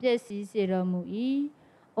ကိုပျက်စီးစေတော်မူ၏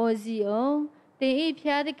အိုစီအောင်သင်၏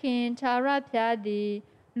ဖျားသခင်ထာဝရဘုရားသည်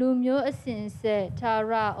လူမျိုးအစဉ်အဆက်ထာဝ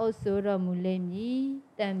ရအုပ်စိုးတော်မူလိမ့်မည်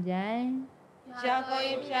တံပြိုင် ယာကို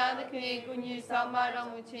၏ဖျားသခင်ကုညီဆောင်မတော်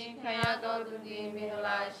မူခြင်းခံရတော်သူသည်မင်္ဂ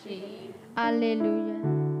လာရှိ၏ အာလေလု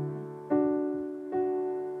ယာ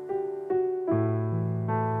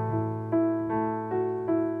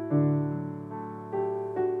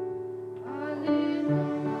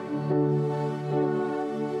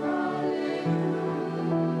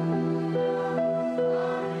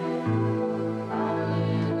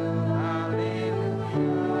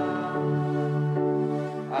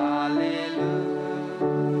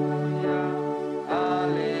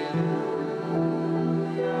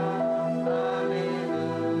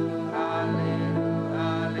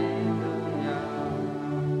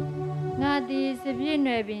ငါသည်စပြည့်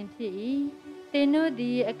နွယ်ပင်ဖြစ်၏သင်တို့သ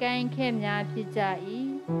ည်အကိုင်းခဲများဖြစ်ကြ၏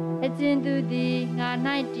အကျဉ်သူသည်ငါ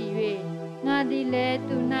၌တည်၍ငါသည်လည်း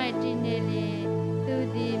သူ၌တည်နေလျင်သူ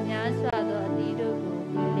သည်များစွာသောအသီးတို့ကို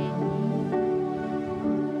ပြုလိမ့်မည်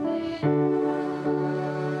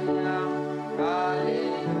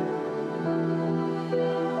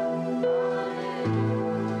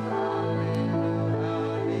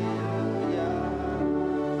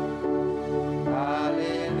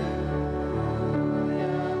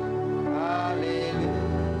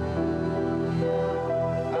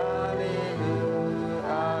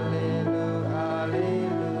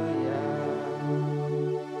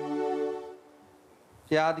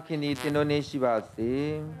ဖျားသခင်သည်သင်တို့နှင့်ရှိပါစေ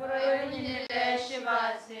ကိုရော၏ညီလည်းရှိပါ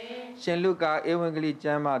စေ ရှင်လုကာဧဝံဂေလိကျ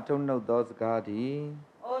မ်းမှထုတ်နှုတ်သောစကားသည်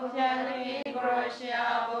အိုဖျားသခင်ကိုရောရှင်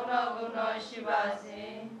အားဘုန်းတော်ဂုဏ်တော်ရှိပါစေ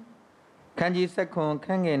ခန်းကြီး7ခွန်ခ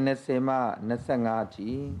န်းငယ်20မှ25အ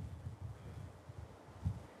ထိ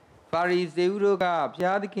ပါရီဇေဥတို့က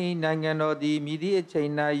ဖျားသခင်နိုင်ငံတော်သည်မြည်သည့်အချိန်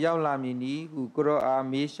၌ရောက်လာမည်နည်းဟုကိုရောအား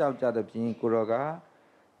မေးလျှောက်ကြသဖြင့်ကိုရောက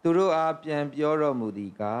သူတို့အားပြန်ပြောတော်မူသ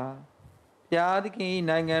ည်ကားဖျားသခင်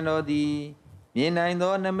နိုင်ငံတော်သည်မြင်နိုင်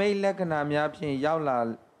သောနမိတ်လက္ခဏာများဖြင့်ရောက်လာ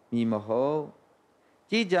မည်မဟုတ်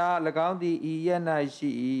ကြည်ကြ၎င်းသည်ဤရက်၌ရှိ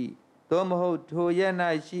၏သို့မဟုတ်ထိုရက်၌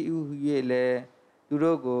ရှိဟု၍လည်းသူ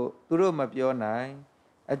တို့မပြောနိုင်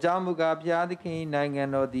အကြောင်းမူကားဘုရားသခင်နိုင်ငံ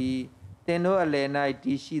တော်သည်သင်တို့အလယ်၌တ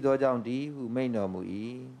ည်ရှိသောကြောင့်ဒီဟုမိန့်တော်မူ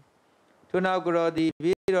၏ထိုနောက်ကိုယ်တော်သည်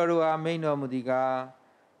ဘေးတော်တို့အားမိန့်တော်မူသည်ကား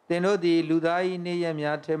သင်တို့သည်လူသား၏နေ့ရက်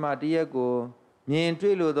များထဲမှတစ်ရက်ကိုမြင်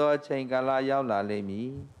တွေ့လိုသောအချိန်ကာလရောက်လာလိမ့်မ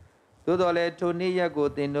ည်သို့တော်လည်းထိုနေ့ရက်ကို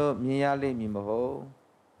သင်တို့မြင်ရလိမ့်မည်မဟုတ်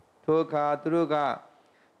ထိုအခါသူတို့က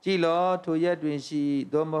ကြည်လောထိုရက်တွင်ရှိ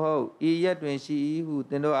သို့မဟုတ်ဤရက်တွင်ရှိဟု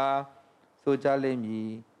သင်တို့အားဆိုကြလိမ့်မည်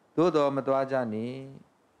သို့တော်မသွားကြနှင့်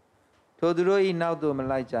ထိုသူတို့၏နောက်သို့မ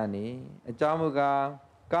လိုက်ကြနှင့်အကြောင်းမူကား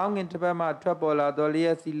ကောင်းကင်တစ်ဖက်မှထွက်ပေါ်လာသောလျှ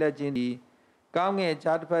က်စီးလက်ခြင်းသည်ကောင်းကင်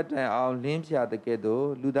ခြားတစ်ဖက်တိုင်အောင်လင်းဖြာတကဲ့သို့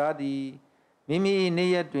လူသားသည်မိမိနေ့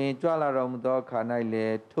ရက်တွင်ကြွလာတော်မူသောအခါ၌လ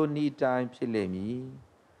ည်းထိုနည်းတိုင်းဖြစ်လိမ့်မည်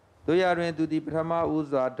တို့ရတွင်သူသည်ပထမဦး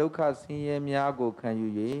စွာဒုက္ခဆင်းရဲများကိုခံယူ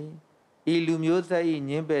၍ဤလူမျိုးဆက်၏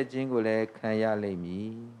ညှင်းပယ်ခြင်းကိုလည်းခံရလိမ့်မ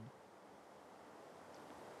ည်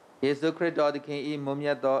ယေရှုခရစ်တော်သခင်၏မွန်မြ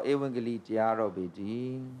တ်သောဧဝံဂေလိတရားတော်ပေတ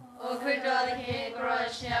ည်း။အိုခရစ်တော်သခင်ကိုရော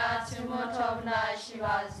ရှင်အားချီးမွမ်းထောက်နာရှိ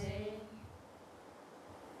ပါစေ။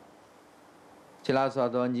ချစ်လာစွာ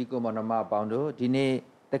သောညီကိုမောင်နှမအပေါင်းတို့ဒီနေ့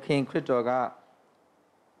သခင်ခရစ်တော်က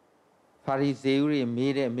法利賽人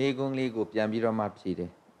မေးတဲ့မေကွန်းလေးကိုပြန်ပြီးတော့မှဖြေတ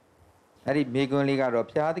ယ်အဲ့ဒီမေကွန်းလေးကတော့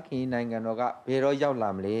ဖျားသခင်နိုင်ငံတော်ကဘယ်တော့ရောက်လာ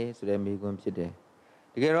မလဲဆိုတဲ့မေကွန်းဖြစ်တယ်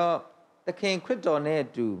တကယ်တော့သခင်ခရစ်တော်နဲ့အ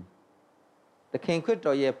တူသခင်ခရစ်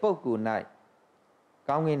တော်ရဲ့ပုဂ္ဂိုလ်၌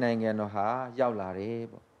ကောင်းကင်နိုင်ငံတော်ဟာရောက်လာတယ်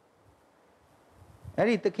ပေါ့အဲ့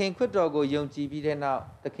ဒီသခင်ခရစ်တော်ကိုယုံကြည်ပြီးတဲ့နောက်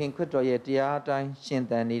သခင်ခရစ်တော်ရဲ့တရားအတိုင်းရှင်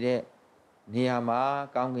သန်နေတဲ့နေရာမှာ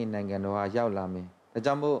ကောင်းကင်နိုင်ငံတော်ဟာရောက်လာမယ်ဒါ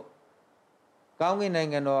ကြောင့်မို့ကောင်းကင်နို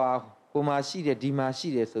င်ငံတော်ဟာဟိုမှာရှိတယ်ဒီမှာရှိ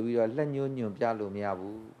တယ်ဆိုပြီးတော့လက်ညှိုးညွှန်ပြလို့မရ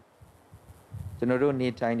ဘူးကျွန်တော်တို့နေ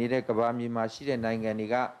ထိုင်နေတဲ့ကမ္ဘာမြေမှာရှိတဲ့နိုင်ငံတွေ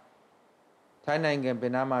ကထိုင်းနိုင်ငံဘ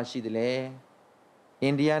ယ်နားမှာရှိတယ်လဲအိ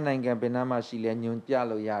န္ဒိယနိုင်ငံဘယ်နားမှာရှိလဲညွှန်ပြ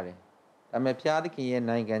လို့ရတယ်ဒါပေမဲ့ဖျားသခင်ရဲ့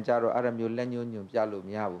နိုင်ငံကြတော့အဲ့ဒါမျိုးလက်ညှိုးညွှန်ပြလို့မ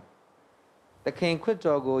ရဘူးသခင်ခရစ်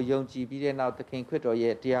တော်ကိုယုံကြည်ပြီးတဲ့နောက်သခင်ခရစ်တော်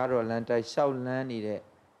ရဲ့တရားတော်လမ်းတိုင်းရှောက်လန်းနေတဲ့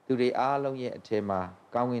သူတွေအားလုံးရဲ့အထက်မှာ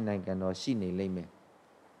ကောင်းကင်နိုင်ငံတော်ရှိနေလိမ့်မယ်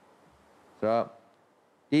ဆိုတော့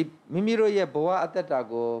ဒီမိမိတို့ရဲ့ဘဝအသက်တာ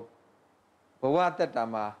ကိုဘဝအသက်တာ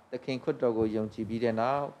မှာသခင်ခရစ်တော်ကိုယုံကြည်ပြီးတဲ့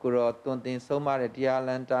နောက်ကိုရောသွန်သင်ဆုံးမတဲ့တရားလ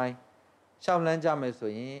မ်းတိုင်းရှောက်လန်းကြမယ်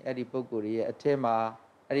ဆိုရင်အဲ့ဒီပုဂ္ဂိုလ်ရဲ့အထက်မှာ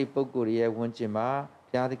အဲ့ဒီပုဂ္ဂိုလ်ရဲ့ဝန်းကျင်မှာ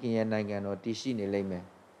ဘုရားသခင်ရဲ့နိုင်ငံတော်တည်ရှိနေလိမ့်မယ်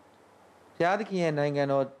ဘုရားသခင်ရဲ့နိုင်ငံ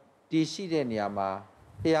တော်တည်ရှိတဲ့နေရာမှာ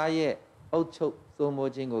ဘုရားရဲ့အုပ်ချုပ်စိုး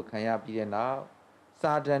မိုးခြင်းကိုခံရပြီးတဲ့နောက်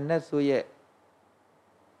စာတန်နဲ့ဆိုရဲ့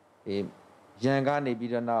ရန်ကနေ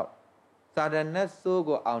ပြီးတော့နောက်စာတန်နဲ့ဆိုး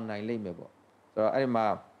ကိုအောင်နိုင်လိမ့်မယ်ပေါ့ဆိုတော့အဲ့ဒီမှာ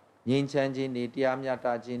ငြိမ်းချမ်းခြင်းတွေတရားမျှတ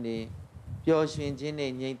ခြင်းတွေပျော်ရွှင်ခြင်းတွေ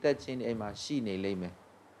ငြိမ်သက်ခြင်းတွေအဲ့မှာရှိနေလိမ့်မယ်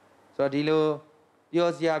ဆိုတော့ဒီလို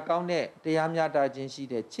ပျော်စရာကောင်းတဲ့တရားမျှတခြင်းရှိ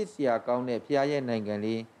တဲ့ချစ်စရာကောင်းတဲ့ဘုရားရဲ့နိုင်ငံ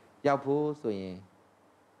လေးရောက်ဖို့ဆိုရင်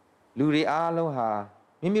လူတွေအားလုံးဟာ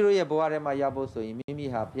မိမိတို့ရဲ့ဘဝထဲမှာရောက်ဖို့ဆိုရင်မိမိ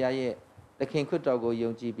ဟာဘုရားရဲ့သခင်ခရစ်တော်ကို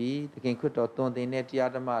ယုံကြည်ပြီးသခင်ခရစ်တော်သွန်သင်တဲ့တ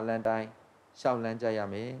ရားဓမ္မလမ်းတိုင်းရှောက်လန်းကြရ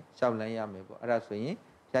မယ်ရှောက်လန်းရမယ်ပေါ့အဲ့ဒါဆိုရင်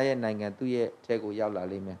ဘုရားရဲ့နိုင်ငံသူ့ရဲ့အထက်ကိုရောက်လာ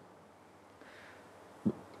လိမ့်မယ်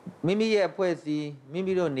မိမိရဲ့အဖွဲ့အစည်းမိ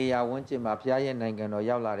မိတို့နေရာဝန်းကျင်မှာဘုရားရဲ့နိုင်ငံတော်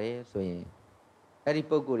ရောက်လာတယ်ဆိုရင်အဲ့ဒီ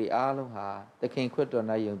ပုဂ္ဂိုလ်တွေအားလုံးဟာသခင်ခရစ်တော်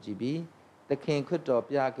၌ယုံကြည်ပြီးသခင်ခရစ်တော်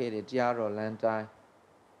ပြခဲ့တဲ့တရားတော်လမ်းတိုင်း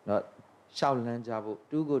တော့ရှောက်လန်းကြဖို့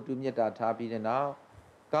တူးကိုတူးမြတ်တာထားပြီးတဲ့နောက်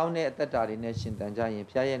ကောင်းတဲ့အသက်တာတွေနဲ့ရှင်သန်ကြရင်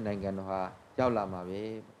ဘုရားရဲ့နိုင်ငံတော်ဟာရောက်လာမှာပဲ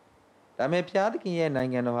ဒါပေမဲ့ဘုရားသခင်ရဲ့နို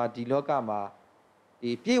င်ငံတော်ဟာဒီလောကမှာ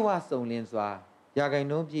ဒီပြေဝစုံလင်စွာရာဂိုင်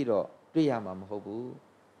နှုန်းပြည့်တော့တွေ့ရမှာမဟုတ်ဘူး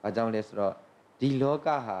။ဘာကြောင့်လဲဆိုတော့ဒီလောက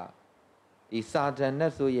ဟာဒီစာတန်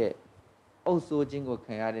နဲ့ဆိုရဲ့အုပ်ဆိုးခြင်းကို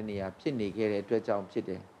ခံရတဲ့နေရာဖြစ်နေခဲ့တဲ့အတွက်ကြောင့်ဖြစ်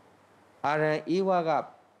တယ်။အာရန်ဤဝါက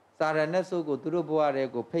စာတန်နဲ့ဆိုကိုသူတို့ဘဝတွေ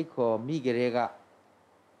ကိုဖိတ်ခေါ်မိကြတဲ့က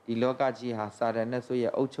ဒီလောကကြီးဟာစာတန်နဲ့ဆို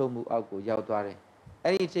ရဲ့အုပ်ချုပ်မှုအောက်ကိုရောက်သွားတယ်။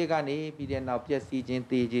အဲ့ဒီအခြေကနေပြီးတဲ့နောက်ပျက်စီးခြင်း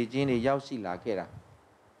တည်ကြည်ခြင်းတွေရောက်ရှိလာခဲ့တာ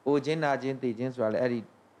။အိုခြင်းနာခြင်းတည်ခြင်းဆိုတာလည်းအဲ့ဒီ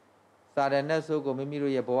စာတန်နဲ့ဆိုကိုမိမိ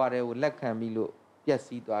တို့ရဲ့ဘဝတွေကိုလက်ခံပြီးလို့ပျက်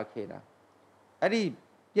စီးသွားခဲ့တာအဲ့ဒီ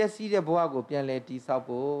ပျက်စီးတဲ့ဘဝကိုပြန်လဲတည်ဆောက်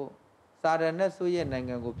ဖို့စာတန်နဲ့ဆိုရဲ့နိုင်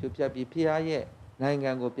ငံကိုဖြိုဖျက်ပြီးဖျားရဲ့နိုင်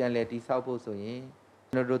ငံကိုပြန်လဲတည်ဆောက်ဖို့ဆိုရင်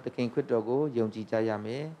ကျွန်တော်တို့သခင်ခရစ်တော်ကိုယုံကြည်ကြရမ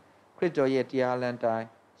ယ်ခရစ်တော်ရဲ့တရားလမ်းတိုင်း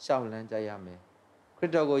ရှောက်လန်းကြရမယ်ခရ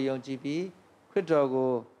စ်တော်ကိုယုံကြည်ပြီးခရစ်တော်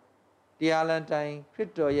ကိုတရားလမ်းတိုင်းခရ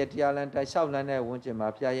စ်တော်ရဲ့တရားလမ်းတိုင်းရှောက်လန်းတဲ့ဝန်းကျင်မှာ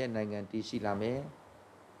ဖျားရဲ့နိုင်ငံတည်ရှိလာမယ်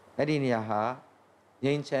အဲ့ဒီနေရာဟာ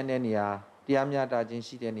ငြိမ်းချမ်းတဲ့နေရာတရားမျှတခြင်း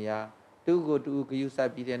ရှိတဲ့နေရာတူကိုတူဂယုစို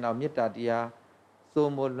က်ပြီးတဲ့နောက်မေတ္တာတရား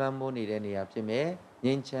စိုးမိုးလွှမ်းမိုးနေတဲ့နေရာဖြစ်မယ်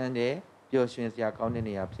ငြိမ်းချမ်းတဲ့ပျော်ရွှင်စရာကောင်းတဲ့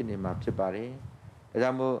နေရာဖြစ်နေမှာဖြစ်ပါတယ်ဒါ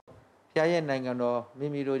ကြောင့်မို့ဖခင်ရဲ့နိုင်ငံတော်မိ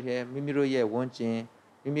မိတို့ရဲ့ဝန်းကျင်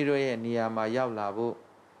မိမိတို့ရဲ့နေရာမှာရောက်လာဖို့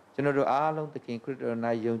ကျွန်တော်တို့အားလုံးသခင်ခရစ်တော်၌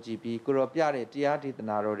ယုံကြည်ပြီးကိုရောပြတဲ့တရားဒေသ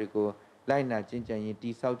နာတော်တွေကိုလိုက်နာကျင့်ကြံရင်တ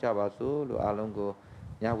ည်ဆောက်ကြပါစို့လို့အားလုံးကို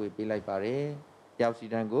ညဝေပေးလိုက်ပါတယ်ရောက်စီ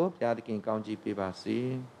တန်းကိုဘုရားသခင်ကောင်းချီးပေးပါစေ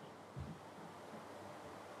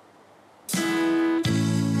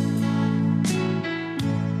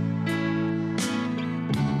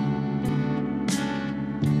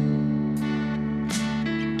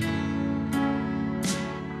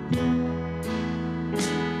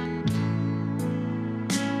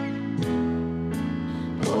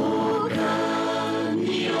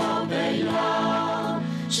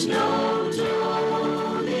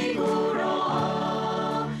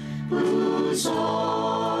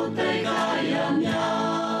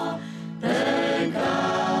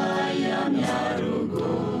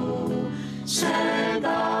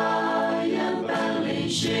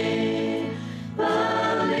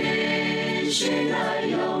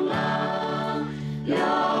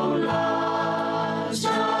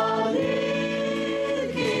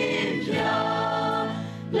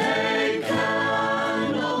Let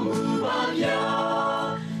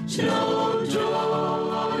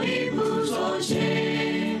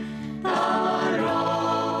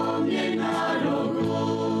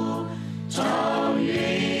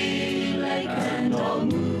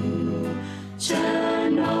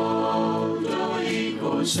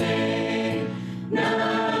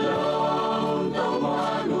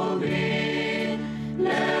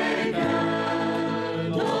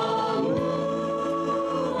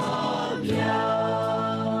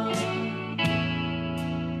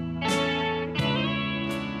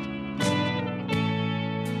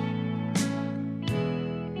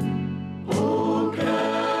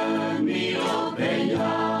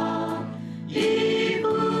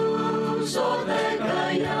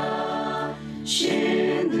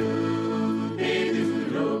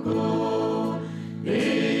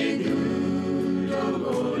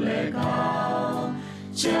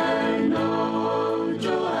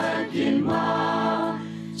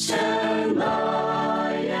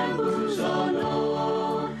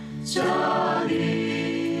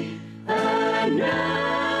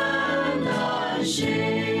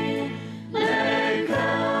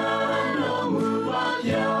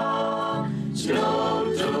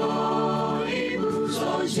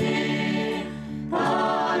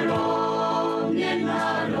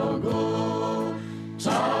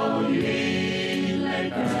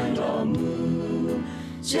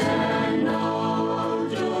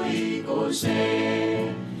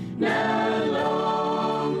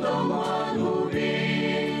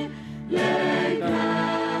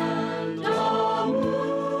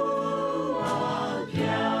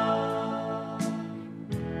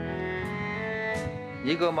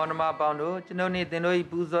Yigo Monoma Pondo, Chinoni, Tenoi,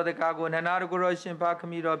 Puzo, the Cargo, and another corrosion,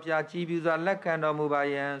 Pakami, Ropia, Chibuza, Lakando,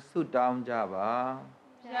 Mubayan, Suit down Java.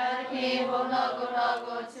 Shaki, Bonago,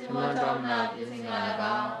 Nago, Chimotona,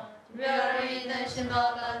 Singalaga, Very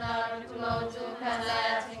intentional, Tulo,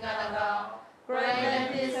 Kanzaya, Singalaga, Great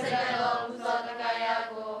is Sagalo,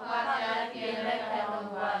 Sotagayago, Haki, Lekano,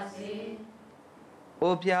 Wasi.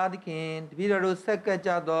 O Piadikin, Viro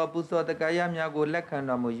Sakajado, Puso, the Gayamiago,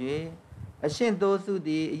 Lakando, Muye. A shin dosu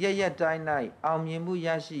di yaya dai night, Almimu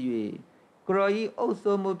Yashi, Groi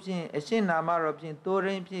also mupin, a shin namarapin,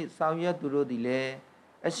 Torin pit, Sauya Duro dile,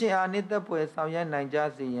 a shin anita poe Sauya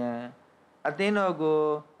Nanjasian. A dinner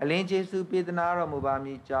go, a lange supit and ara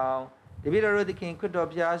mubami chow, the video the king could of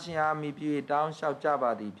Yashi army be down shout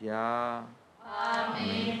Java di Pia.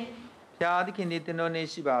 Amen. Pia the king didn't know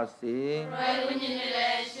Shibasi. Right when you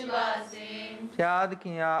let Shibasi. Pia the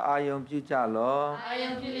king I am Puchalo. I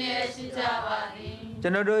am Juliet Shijabadi.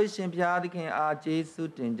 Generation Pia the king are Jesu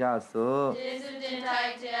in Jaso. Jesus didn't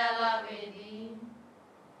take Jella Bedi.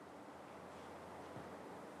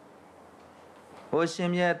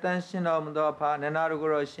 Oshimia attention of the part and our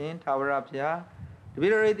Goroshin, Tower up here. The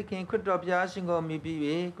video the king could drop Yashingo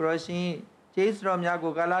Mibi, Groshin, Jas from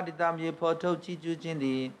Yago Galadidam, Poto Chichu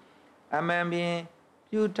Jindi, Amambi,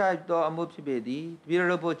 few type door Mupibedi,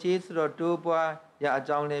 Virabo Chase or Topa, Ya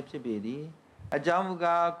John Lepibedi, a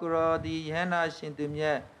Jamuga Kuro, the Hena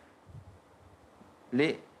Shintumia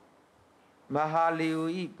Le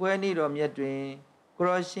Mahaliu, Pueni Rom Yadrin.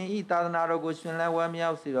 Crossing eat another question like 1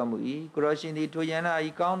 meow siramui, crossing the Toyana, I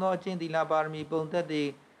count or chin the labarmi ponta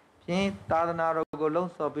de Pin, Tadanaro go long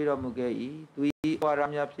so bit of Mugay, to eat or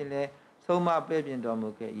Ramya Pile, so my baby and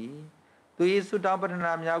Domugay. To eat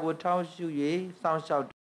Sudabanamia go town shoe ye, sound shout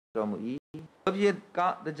Domui. If you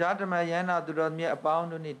got the Jatamayana to run me a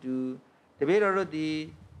pound on it to the better of the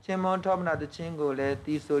Chimon Tomna the Chingo let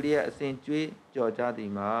the Solia Saint Jui, Georgia the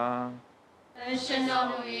Ma.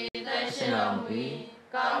 Tashinamui,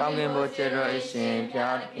 Kangin Bocheration,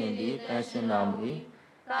 Piat Kindi, Tashinamui,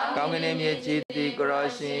 Kangin Yachiti,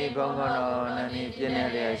 Koroshi, Gongono, Nani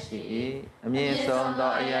Pinereshi, Amin Son,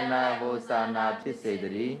 Diana, Bosana,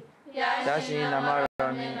 Pisedri, Tashi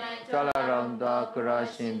Namaroni, Chalaron,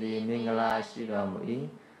 Koroshin, the Mingala Shiramui,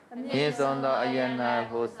 Amin Son, Diana,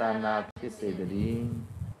 Bosana, Pisedri.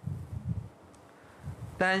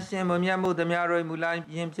 Tanshin Mumiamu, the Maro Mulan,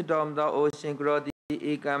 Yim Chidom, the ocean grody,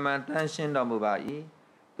 Ekaman, Tanshin Domubai.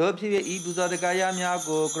 Topi Ibuza the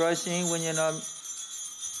Gayamiago, crossing when you know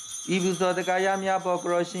Ibuza the Gayamiabo,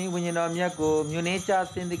 crossing when you know Miago, Municha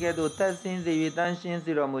syndicate, testing the Tanshin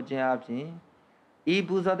Ziromujapi.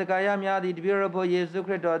 Ibuza the Gayamia, the beautiful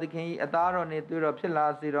Yesucret or the king, a daron it to a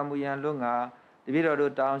pillar Ziromuyan Lunga, the video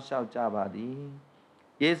down shout Jabadi.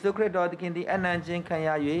 Yesucret or the king, the Ananjin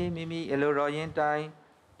Kaya, Mimi, Eloroyan time.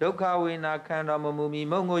 Doka wina kanda mumumi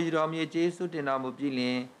mongo yiromi Jesu tinamu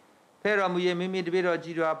pili. Pero muye mimi dibiro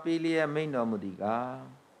jiro pili ya maino mudiga.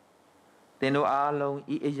 Teno along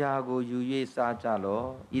I ejago yuye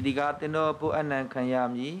sajalo. Idiga teno po anan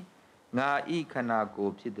kanyami. Nga I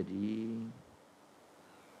kanako pidri.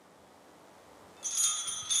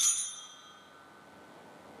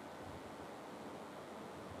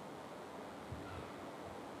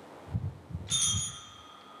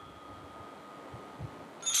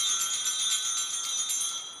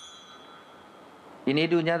 ဒီနေ့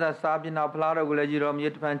တို့ညသာစားပြနာဖလားတော်ကိုလည်းကြည်တော်မူ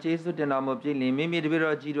တဖန်ကျေးဇူးတင်တော်မူပြီလင်မိမိတပည့်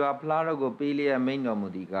တော်ကြည်တော်ဖလားတော်ကိုပေးလျက်မိန်တော်မူ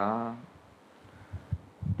သည်ကား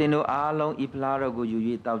တင်တို့အားလုံးဤဖလားတော်ကိုယူ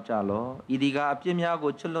၍တောက်ကြလော့ဤဒီကအပြစ်များ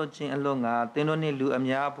ကိုချွတ်လွတ်ခြင်းအလို့ငါတင်တို့နှင့်လူအ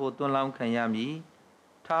များဖို့တွန်းလောင်းခံရမည်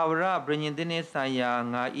ထာဝရဗြိဉ္တင်နှင့်ဆိုင်ရာ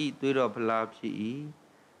ငါဤသွေးတော်ဖလားဖြစ်၏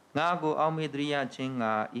ငါကိုအောက်မေ့တရိယခြင်း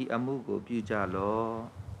ငါဤအမှုကိုပြုကြ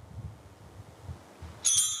လော့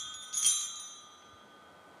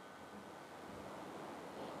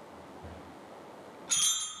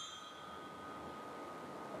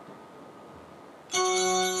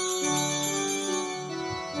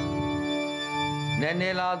နေနေ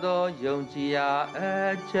လာသောယုံကြည်ရာအ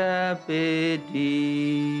ချက်ပေတီ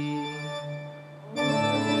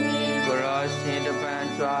ကိုရောရှင်တပန်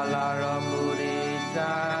ကြွာလာတော်မူ၏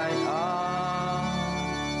တိုင်အောင်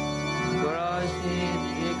ကိုရောရှင်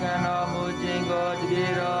ဒီကံတော်မူခြင်းကိုတပြေ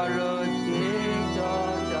တော်တို့ချီးကြော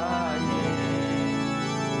ကြ၏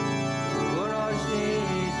ကိုရောရှင်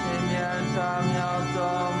ရှင်မြတ်စွာမြောက်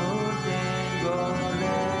တော်မူခြင်းကိုလ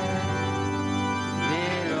ည်း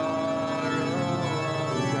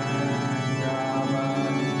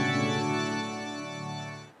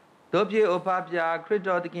တို့ပြေဥပပြခရစ်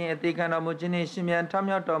တော်သခင်အသေးခံတော်မူခြင်းနှင့်ရှင်မြန်ထ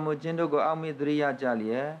မြောက်တော်မူခြင်းတို့ကိုအောက်မေ့သတိရကြ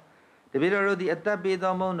လျက်တပည့်တော်တို့သည်အသက်ပေး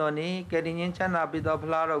သောမုန်းတော်နှင့်ကယ်တင်ခြင်းချမ်းသာပေးသောဖ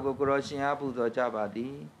လားတော်ကိုကိုရောရှင်အားပူဇော်ကြပါသ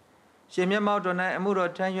ည်ရှင်မြတ်မောက်တော်၌အမှု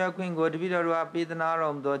တော်ထမ်းရွက်ခွင့်ကိုတပည့်တော်တို့အားပေးသနာ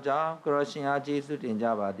တော်မူသောကြောင့်ကိုရောရှင်အားကျေးဇူးတင်ကြ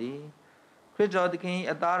ပါသည်ခရစ်တော်သခင်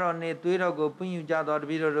အသားတော်နှင့်သွေးတော်ကိုဖွင့်ယူကြသောတ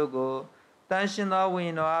ပည့်တော်တို့ကိုတန်ရှင်သောဝိ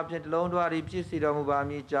ညာဉ်တော်အားဖြင့်တလုံးတော်၏ဖြစ်စေတော်မူပါ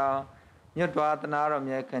မည်ကြောင်းမြတ်တော်သနာတော်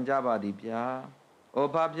မြတ်ခံကြပါသည်ဗျာဩ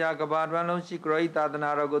ဖပြကဘာတွင်လုံးရှိကရိသာသနာ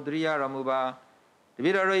တော်ကိုတရိယာတော်မူပါတပ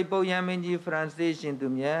ည့်တော်၏ပုပ်ယံမင်းကြီးဖရန်စစ်ရှင်သူ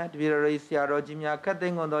မြတ်တပည့်တော်၏ဆရာတော်ကြီးများခတ်သိ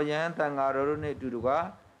မ်းကုန်သောယဟန်တန်ဃာတော်တို့နှင့်အတူတကွ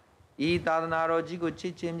ဤသာသနာတော်ကြီးကိုချ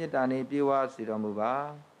စ်ချင်းမြတ်တာနှင့်ပြေဝစေတော်မူပါ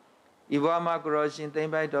ဤဘဝမှာကရောရှင်သိ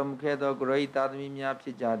မ့်ပိုက်တော်မူခဲ့သောကရိသာသမီများဖြ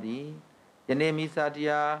စ်ကြသည်ယနေ့မိစာတ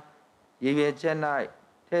ရားရည်ရွယ်ချက်၌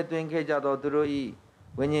ထဲ့သွင်းခဲ့ကြသောသူတို့၏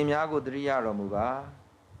ဝိညာဉ်များကိုတရိယာတော်မူပါ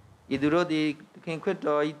ဤသူတို့သည်သခင်ခရစ်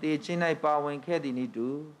တော်၏တေခြင်း၌ပါဝင်ခဲ့သည်နည်းတူ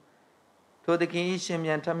ထိုသခင်၏ရှင်မြ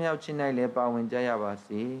န်ထမြောက်ခြင်း၌လည်းပါဝင်ကြရပါ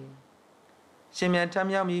စေရှင်မြန်ထ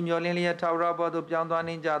မြောက်မည်မျှော်လင့်လျက်ထာဝရဘုရားသို့ပြောင်းသွား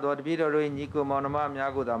နေကြသောတပည့်တော်တို့၏ညီကိုမောင်နှမ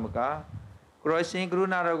များကိုသာမကကရောရှင်ကရု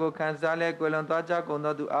ဏာတော်ကိုခံစားလျက်ကွယ်လွန်သွားကြကုန်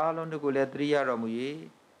သောသူအားလုံးတို့ကိုလည်းတရိယာတော်မူ၍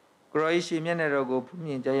ကရော၏ရှင်မျက်နှာတော်ကိုဖူး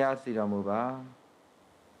မြင်ကြရစေတော်မူပါ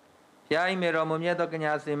ဖျား၏မေတော်မူမြတ်သောက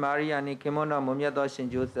ညာစင်မာရိယာနှင့်ခင်မွန်းတော်မူမြတ်သောရှင်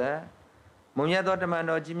ဂျိုးဆက်မုံမြတ်သောတမန်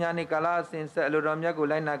တော်ကြီးများနှင့်ကာလအစဉ်ဆက်အလိုတော်မြတ်ကို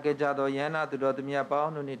လိုက်နာခဲ့ကြသောယန္နာသူတော်သူများပေါ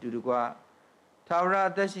င်းတို့နှင့်တူတကွထာဝရ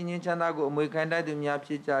အသက်ရှင်ခြင်းချမ်းသာကိုအမွေခံတိုက်သူများ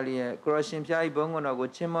ဖြစ်ကြလျက်ကရောရှင်ဖျား၏ဘုန်းတော်ကို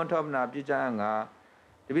ချီးမွမ်းထောပနာပြုကြအံ့ငါ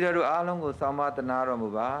တပည့်တော်တို့အားလုံးကိုဆောင်မသနာတော်မူ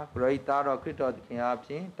ပါကရောဤသားတော်ခရစ်တော်သခင်အားဖြ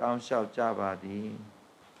င့်တောင်းလျှောက်ကြပါသည်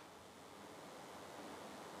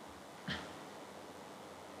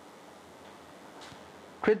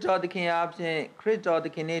ခရစ်တော်သခင်အားဖြင့်ခရစ်တော်သ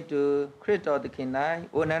ခင်နှင့်တူခရစ်တော်သခင်၌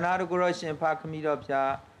အိုနန္ဒာတို့ကိုရောရှင်ဖခမီတော်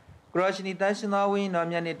ဖျားကရောရှင်ဤတန်ရှင်သောဝိညာဉ်တော်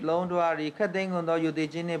မြတ်နှင့်တလုံးတော်ရီခတ်သိမ်းကုန်သောယုတိ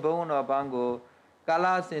ခြင်းနှင့်ဘုန်းတော်ပေါင်းကိုကာလ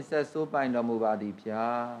ဆင်ဆက်စိုးပိုင်တော်မူပါသည်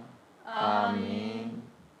ဖျားအာမင်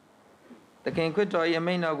သခင်ခရစ်တော်၏အ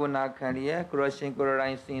မိန့်တော်ကိုနာခံလျက်ကရောရှင်ကိုယ်တို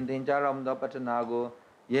င်စင်သင်ကြတော်မူသောပတ္ထနာကို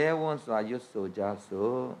ရဲဝံ့စွာရွတ်ဆိုကြ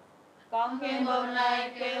စို့ကောင်းကင်ဘုံ၌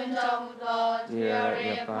ကဲ့တော်မူသောခြေရရ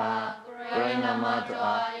ပါကရိုင်းနာမ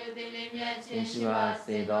တော်ယုတိလေးမြတ်ခြင်းရှိပါ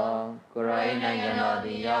စေသောကရိုင်းနိုင်ငံတော်သ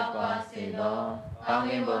ည်ရောက်ပါစေသောကောင်း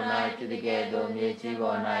ကင်ဘုံ၌ဖြစ်တဲ့ကဲ့သို့မြေကြီး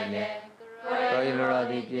ပေါ်၌လည်းကရိုင်းတော်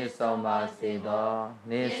သည်ပြည့်စုံပါစေသော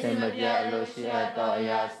နေ့စဉ်မပြတ်အလိုရှိအပ်သောအ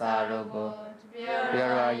ရာစာတို့ကိုပြ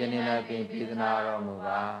ရယနေ့၌ပြင်ပြသနာတော်မူ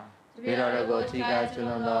ပါတပည့်တော်တို့ကိုထိခိုက်ချ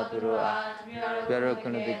လွန်သောသူတို့အားတပည့်တော်ခွ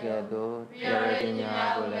င့်ပြုကဲ့သို့တပည့်တော်ပညာ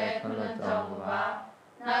ကိုလည်းခွင့်လွှတ်တော်မူပါ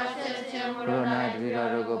နောက်ဆက်ခြင်းမူလို့၌တပည့်တော်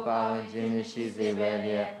တို့ကိုပါဝင်ခြင်းမရှိစေဘဲ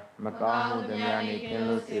လျက်မကောင်းမှုသမျှနှင့်ကင်း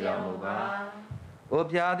လွတ်စေတော်မူပါ။အို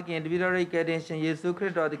ဘုရားသခင်တပည့်တော်၏ကယ်တင်ရှင်ယေရှုခရ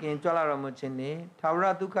စ်တော်သခင်ကြွလာတော်မူခြင်းနှင့်ထာဝရ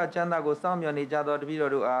ဒုက္ခချမ်းသာကိုစောင့်မျှော်နေကြသောတပည့်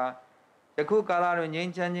တော်တို့အားယခုကာလတွင်ငြိ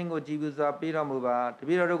မ်းချမ်းခြင်းကိုကြည်ပူစွာပေးတော်မူပါ။တပ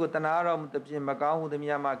ည့်တော်တို့ကိုတနာတော်မူသဖြင့်မကောင်းမှုသ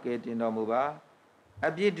မျှမှကယ်တင်တော်မူပါ။အ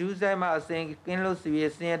ပြစ်ဒုစရိုက်မှအစဉ်ကင်းလွတ်စေ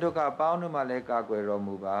၍ဆင်းရဲဒုက္ခပေါင်းတို့မှလည်းကာကွယ်တော်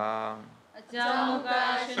မူပါအကြောင်းမူ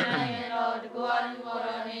ကားရှင်နိုင်ငံတော်တကွာလူပေါ်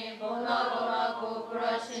တော်နှင့်ဘုံတော်တော်ကိုကရ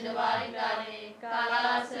ရှင်တပါးရိတာနှင့်ကာလ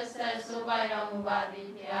ဆက်ဆက်ဆိုပိုင်တော်မူပါသည်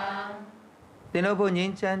ဗျာသင်တို့ဘုငြိ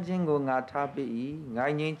မ်းချမ်းခြင်းကိုငါထားပေ၏ငါ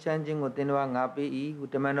ငြိမ်းချမ်းခြင်းကိုသင်တို့ကငါပေး၏ဟု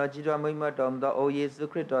တမန်တော်ကြီးတော်မိန့်မတော်မူသောအိုယေရှု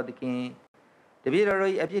ခရစ်တော်သခင်တပည့်တော်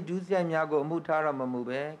တို့၏အပြစ်ဒုစရိုက်များကိုအမှုထားတော်မမူ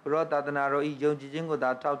ပဲကရောသာသနာတော်၏ယုံကြည်ခြင်းကိုသာ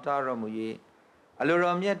ထောက်ထားတော်မူ၍အလို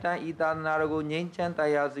တော်မြတ်တမ်းဤသာသနာတော်ကိုငြိမ်းချမ်းတ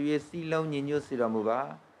ရားစွာစီလုံးညီညွတ်စေတော်မူပါ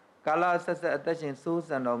ကာလဆက်ဆက်အသက်ရှင်စိုး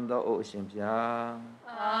စံတော်မူသောအိုအရှင်ဖျား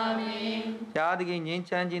အာမင်ဖျားသခင်ငြိမ်း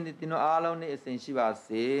ချမ်းခြင်းသည်သင်တို့အားလုံးနှင့်အစဉ်ရှိပါ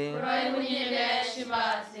စေကိုရောဝိညာဉ်လည်းရှိပါ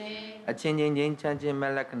စေအချင်းချင်းငြိမ်းချမ်းခြင်း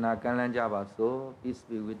မဲ့လက္ခဏာကမ်းလှမ်းကြပါစို့ Peace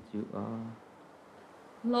be with you all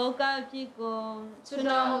လောကဖြစ်ကိုကျွ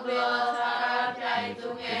တော်မူသောသာရပြိုင်သူ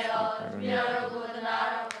ငယ်တော်ပြည့်တော်ကိုသနာ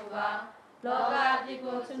တော်မူပါလောကဖြစ်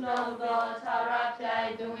ကိုကျွတော်မူသောသာရပြိုင်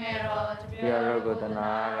သူငယ်တော်ပြည့်တော်ကိုသနာ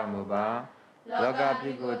တော်မူပါလောကဖြ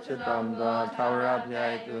စ်ကိုချစ်တော်မူသောသာရပြို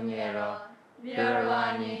င်သူငယ်တော်ပြည့်တော်ဝါ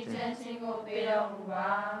နေခြင်းချင်းကိုပေးတော်မူပါ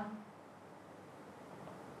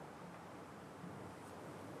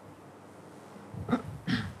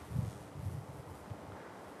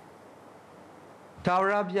ထာဝ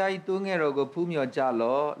ရဘုရား၏သူငယ်တော်ကိုဖူးမြော်ကြ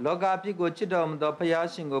လော့လောကဖြစ်ကိုချစ်တော်မူသောဘုရား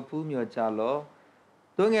ရှင်ကိုဖူးမြော်ကြလော့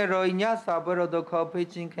သူငယ်တော်၏ညစာပွဲတော်သို့ခေါ်ဖိတ်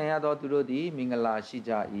ခြင်းခံရသောသူတို့သည်မင်္ဂလာရှိ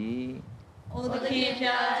ကြ၏အိုသခင်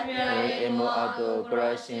ဖျားပြည့်တော်၏မောအတောကရ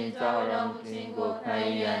ရှင်ကြောင့်တော်မူခြင်းကိုခံ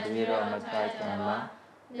ရန်တပည့်တော်မထိုက်ဆံပါ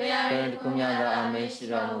တရားတော်ကုမြတ်သောအမေရှိ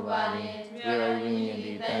တော်မူပါလေတပည့်တော်ဝိညာဉ်သ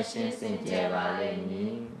ည်တန်ရှင်းစင်ကြယ်ပါလိမ့်မ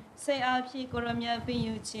ည်စိတ်အားဖြင့်ကိုရမြတ်ပင်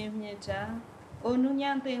ယူခြင်းမြတ်တာအိုနု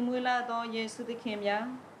ညံသိမ်မွေးလာသောယေရှုသခင်များ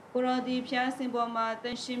ကိုရောဒီဖျားစင်ပေါ်မှာတ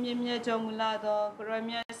န်ရှင်းမြတ်တော်မူလာသောကိုရ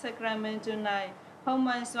မြတ်ဆက်ကရမန်တွ၌ဟောင်း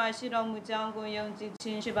မှန်စွာရှိတော်မူကြောင်းကိုယုံကြည်ခြ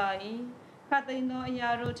င်းရှိပါ၏ခတ်သိမ်းသောအရာ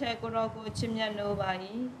တို့ထက်ကိုရောကိုချစ်မြတ်နိုးပါ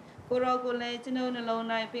၏ကိုရောကိုလည်းကျွန်ုပ်နှလုံး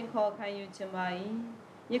၌ပင်ခေါ်ခံယူခြင်းပါ၏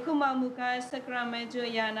ယခုမှမူကားဆက်ကရမန်တွ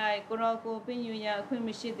ရာ၌ကိုရောကိုပင်ယူရအခွင့်မ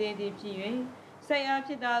ရှိသေးသည်ဖြစ်၍စိတ်အား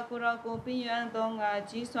ဖြစ်တာကိုရောကိုပင်ယူအပ်သောငါ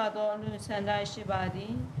ကြီးစွာသောအလို့ဆန္ဒရှိပါသ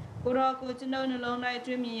ည်ကိုရောကိုကျွန်ုပ်နှလုံး၌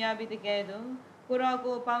တွေ့မြင်ရပြီးတကယ်တော့ကိုရော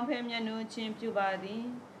ကိုပေါင်းဖက်မျက်နှာချင်းပြုပါသည်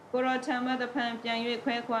ကိုရောထံမှတဖန်ပြန်၍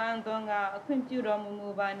ခွဲခွာသောငါအခွင့်ပြုတော်မူ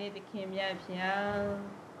ပါနေသခင်မြတ်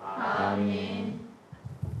ဖျားအာမင်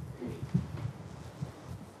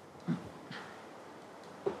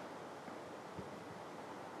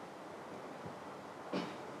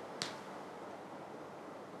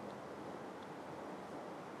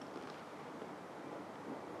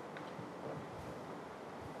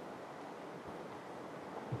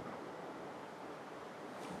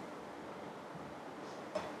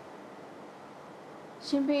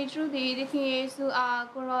ရှင်ပေတရုသည်သခင်ယေရှုအား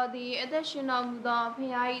ကိုရောသည်အသက်ရှင်တော်မူသောဖခ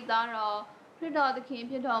င်၏သားတော်ခရစ်တော်သခင်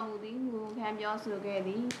ဖြစ်တော်မူသည်ဟုခံပြောဆိုခဲ့သ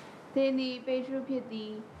ည်သင်သည်ပေတရုဖြစ်သ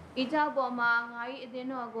ည်ဤကြောင့်ပေါ်မှာငါ၏အသင်း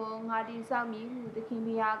တော်ကိုငါတည်ဆောက်မည်ဟုသခင်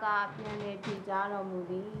ဘုရားကပြန်လည်ဖြေကြားတော်မူ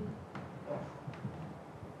သည်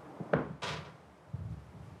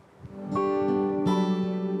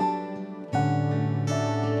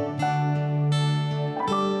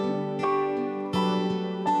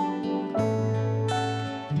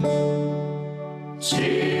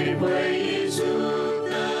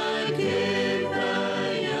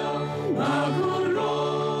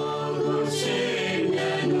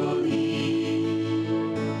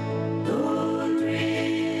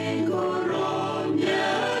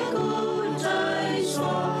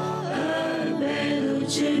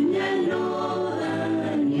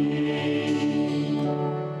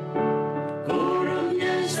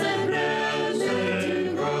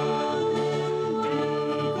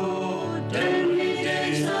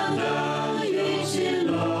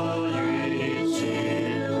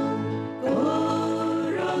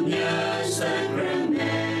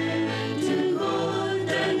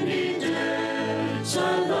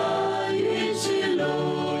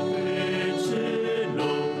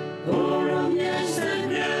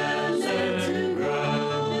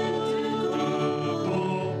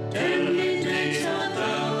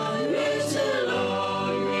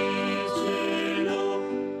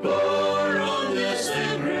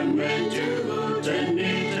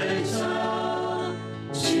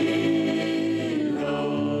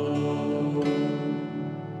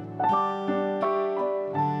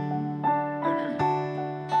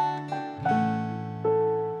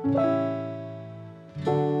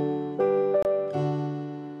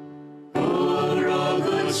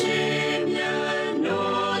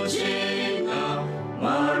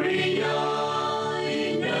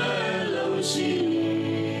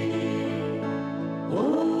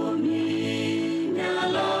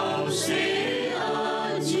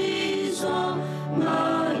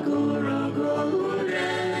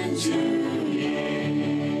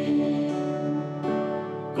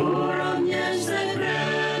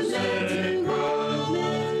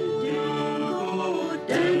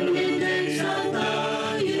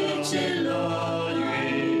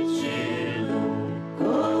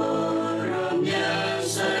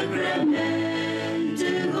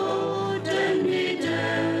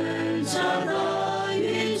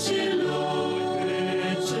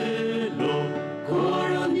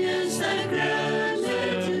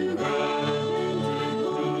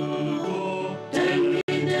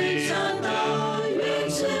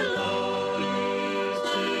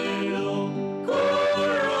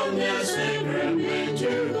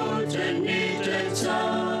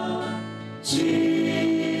ဆု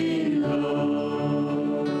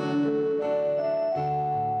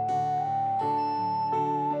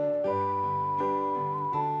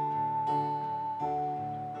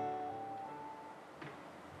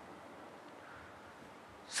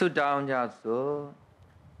တောင်းကြစို့။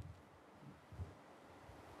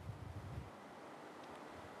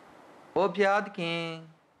အိုဖျားသခင်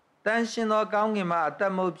တန်ရှင်သောကောင်းကင်မှအသ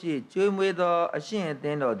က်မုတ်ဖြင့်ကျွေးမွေးသောအရှင်အသ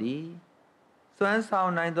င်းတော်သည်စွမ်းဆော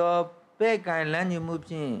င်နိုင်သောပဲ့ကင်လမ်းညွှန်မှု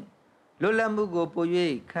ဖြင့်လွတ်လပ်မှုကိုပို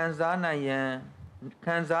၍ခံစားနိုင်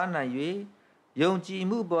၍ယုံကြည်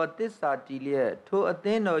မှုပေါ်တစ္ဆာတည်လျက်ထိုအသ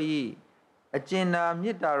င်းတော်၏အကျဉ်းနာ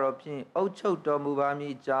မေတ္တာတော်ဖြင့်အုပ်ချုပ်တော်မူပါမ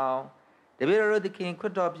ည်အကြောင်းတပည့်တော်သခင်ခရ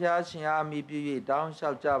စ်တော်ဘုရားရှင်အားအမိပြု၍တောင်း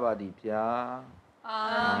လျှောက်ကြပါသည်ဖျားအာ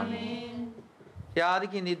မင်ဘုရားသ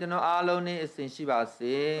ခင်ဒီကျွန်တော်အားလုံးနှင့်အစဉ်ရှိပါ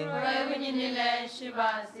စေဘုရားဝိညာဉ်နဲ့လည်းရှိ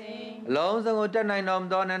ပါစေအလုံးစုံကိုတတ်နိုင်တော်မူ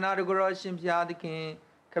သောနန္ဒတကုရောရှင်ဘုရားသခင်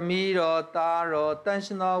ခမည်းတော်သားတော်တန်ရှ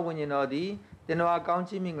င်သောဝိညာဉ်တော်သည်ကျွန်တော်အားကောင်း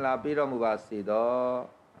ချီးမင်္ဂလာပေးတော်မူပါစေသော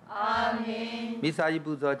အာမင်မိစာယီ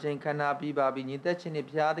ပူဇော်ခြင်းခန္ဓာပြီးပါပြီညီသက်ခြင်းနှင့်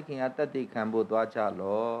ဘုရားသခင်အားတတ်သိခံဖို့သွားကြ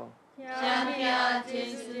လောဘုရား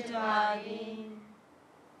ကျေးဇူးတော်ပါ၏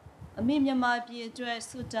အမိမြမပြည့်အတွက်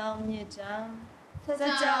ဆုတောင်းမြတ်ကြောင်းစ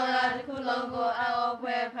ကြာဝဠာတစ်ခုလုံးကိုအော်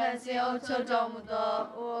ပွဲဖန်ဆင်းအုပ်ချုပ်တော်မူသော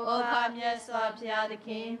အိုဖာမြတ်စွာဘုရားသခ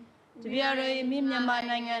င်တပည့်တော်၏မိမြမ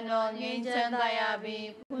နိုင်ငံတော်ငြိမ်းချမ်းသာရပြီး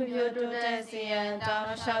ဖွံ့ဖြိုးတိုးတက်စေရန်တောင်း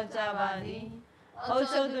လျှောက်ကြပါသည်အုပ်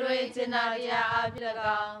ချုပ်သူတို့ကျင့်တော်တရားအဖြစ်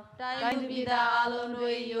၎င်းတိုင်းသူပြည်သားအလုံး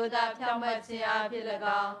တို့၏ယောသားဖြောင့်မတ်ခြင်းအဖြစ်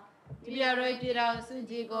၎င်းတပည့်တော်ပြည်တော်စု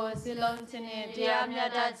ကြည်ကိုစလုံးခြင်းနှင့်တရားမျှ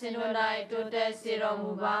တခြင်းတို့၌တိုးတက်စေတော်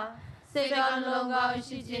မူပါစိတ်ကောင်းလုံးကောင်း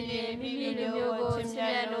ရှိခြင်းနှင့်မိမိလူမျိုးကိုချ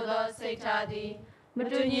မ်းမြေ့လို့သောစိတ်ထားသည်မ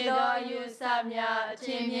တူညီသောအယူဆများအချ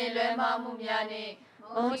င်းမြင်လွဲမှားမှုများနှင့်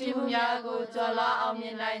မုန်းတီးမှုများကိုကျော်လွှားအောင်မြ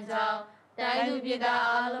င်နိုင်ကြောင်းတိုင်းသူပြည်သား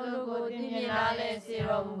အလုံးတို့ကိုသိမြင်နားလည်စေ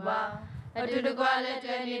တော်မူပါအတူတကွလက်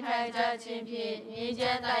တွဲနေထိုင်ကြခြင်းဖြင့်ငြိမ်းချ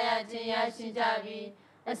မ်းသာယာခြင်းရရှိကြပြီး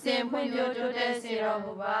အစဉ်ဖွံ့ဖြိုးတိုးတက်စေတော်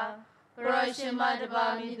မူပါပရောရှင်မတပါ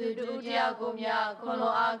မိသူတို့တရားကိုများခွန်လွ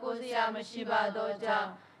န်အားကိုးစရာမရှိပါသောကြောင့်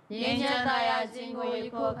ငြိမ်းချမ်းသာယာခြင်းကိုယ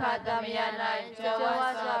ခုခါတမယ၌ကြောဝါ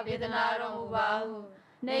စွာပေးသနာတော်မူပါဟု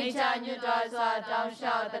နေချညွတ်တော်စွာတောင်း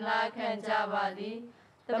လျှောက်သနာခံကြပါသည်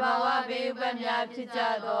တဘာဝဘေးဥပ္ပများဖြစ်ကြ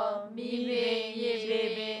သောမိဘေးရေဘေး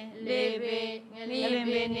လေဘေးငလျင်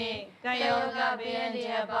ဘေးနှင့်ကာယောဂဘေးအန္တ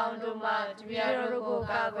ရာယ်ပေါင်းတို့မှတပည့်တော်တို့ကို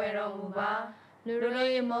ကာကွယ်တော်မူပါလူတို့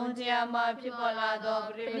၏မုန်းတရားမှဖြစ်ပေါ်လာသော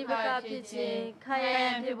ပရိပက္ခဖြစ်ခြင်းခါရရ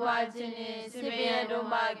န်ဖြစ်ပွားခြင်းနှင့်စစ်ဘေးတို့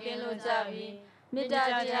မှကင်းလွတ်ကြပြီးမေတ္တာ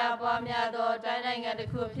တရားပွားများသောတိုင်းနိုင်ငံတစ်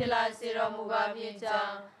ခုဖြစ်လာစေတော်မူပါမည်ကြော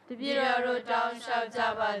င်းတပည့်တော်တို့တောင်းလျှောက်ကြ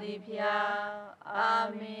ပါသည်ဖျားအာ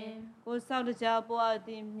မင်ကိုစောင့်တကြားပွားသ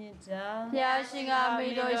ည်မြင့်ကြောင်းဖျားရှင်ကမိ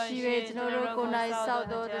တော်ရှိ၍ကျွန်တော်တို့ကိုယ်၌စောင့်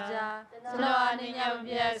တော်တကြားကျွန်တော်အနေနဲ့မ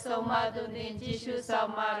ပြတ်ဆုံးမသူသည်ကြည်ရှုဆော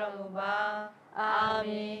င်မတော်မူပါအာ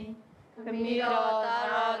မင်ခမည်းတော်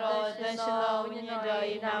သားတော်တန်ရှင်တော်ဝိညာဉ်တော်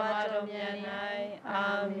၏နာမတော်မြတ်၌အာ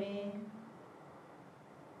မင်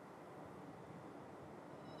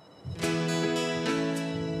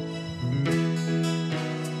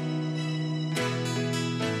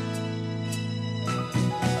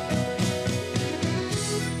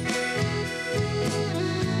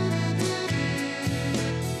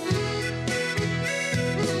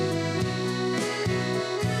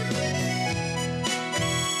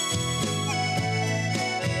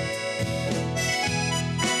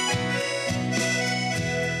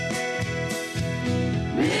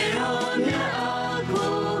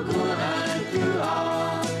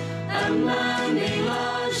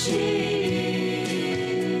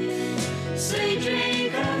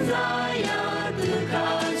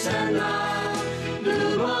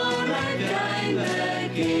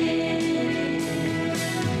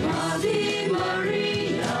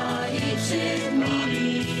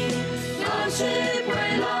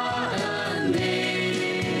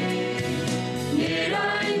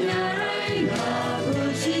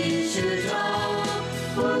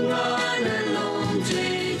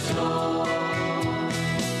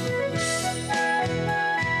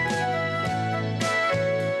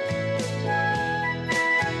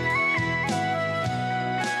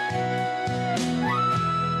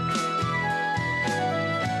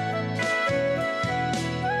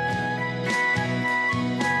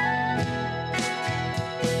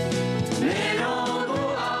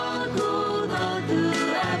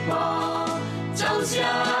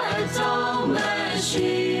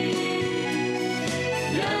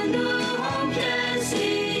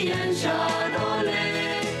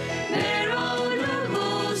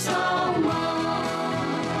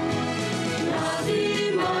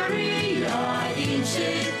Maria,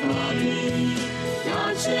 in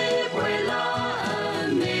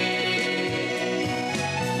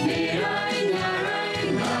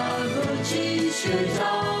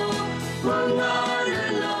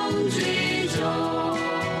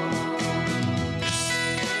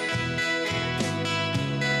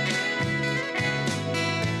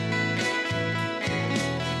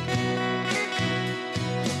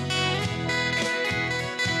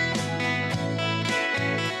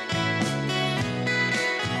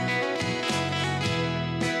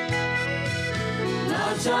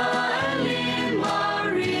John.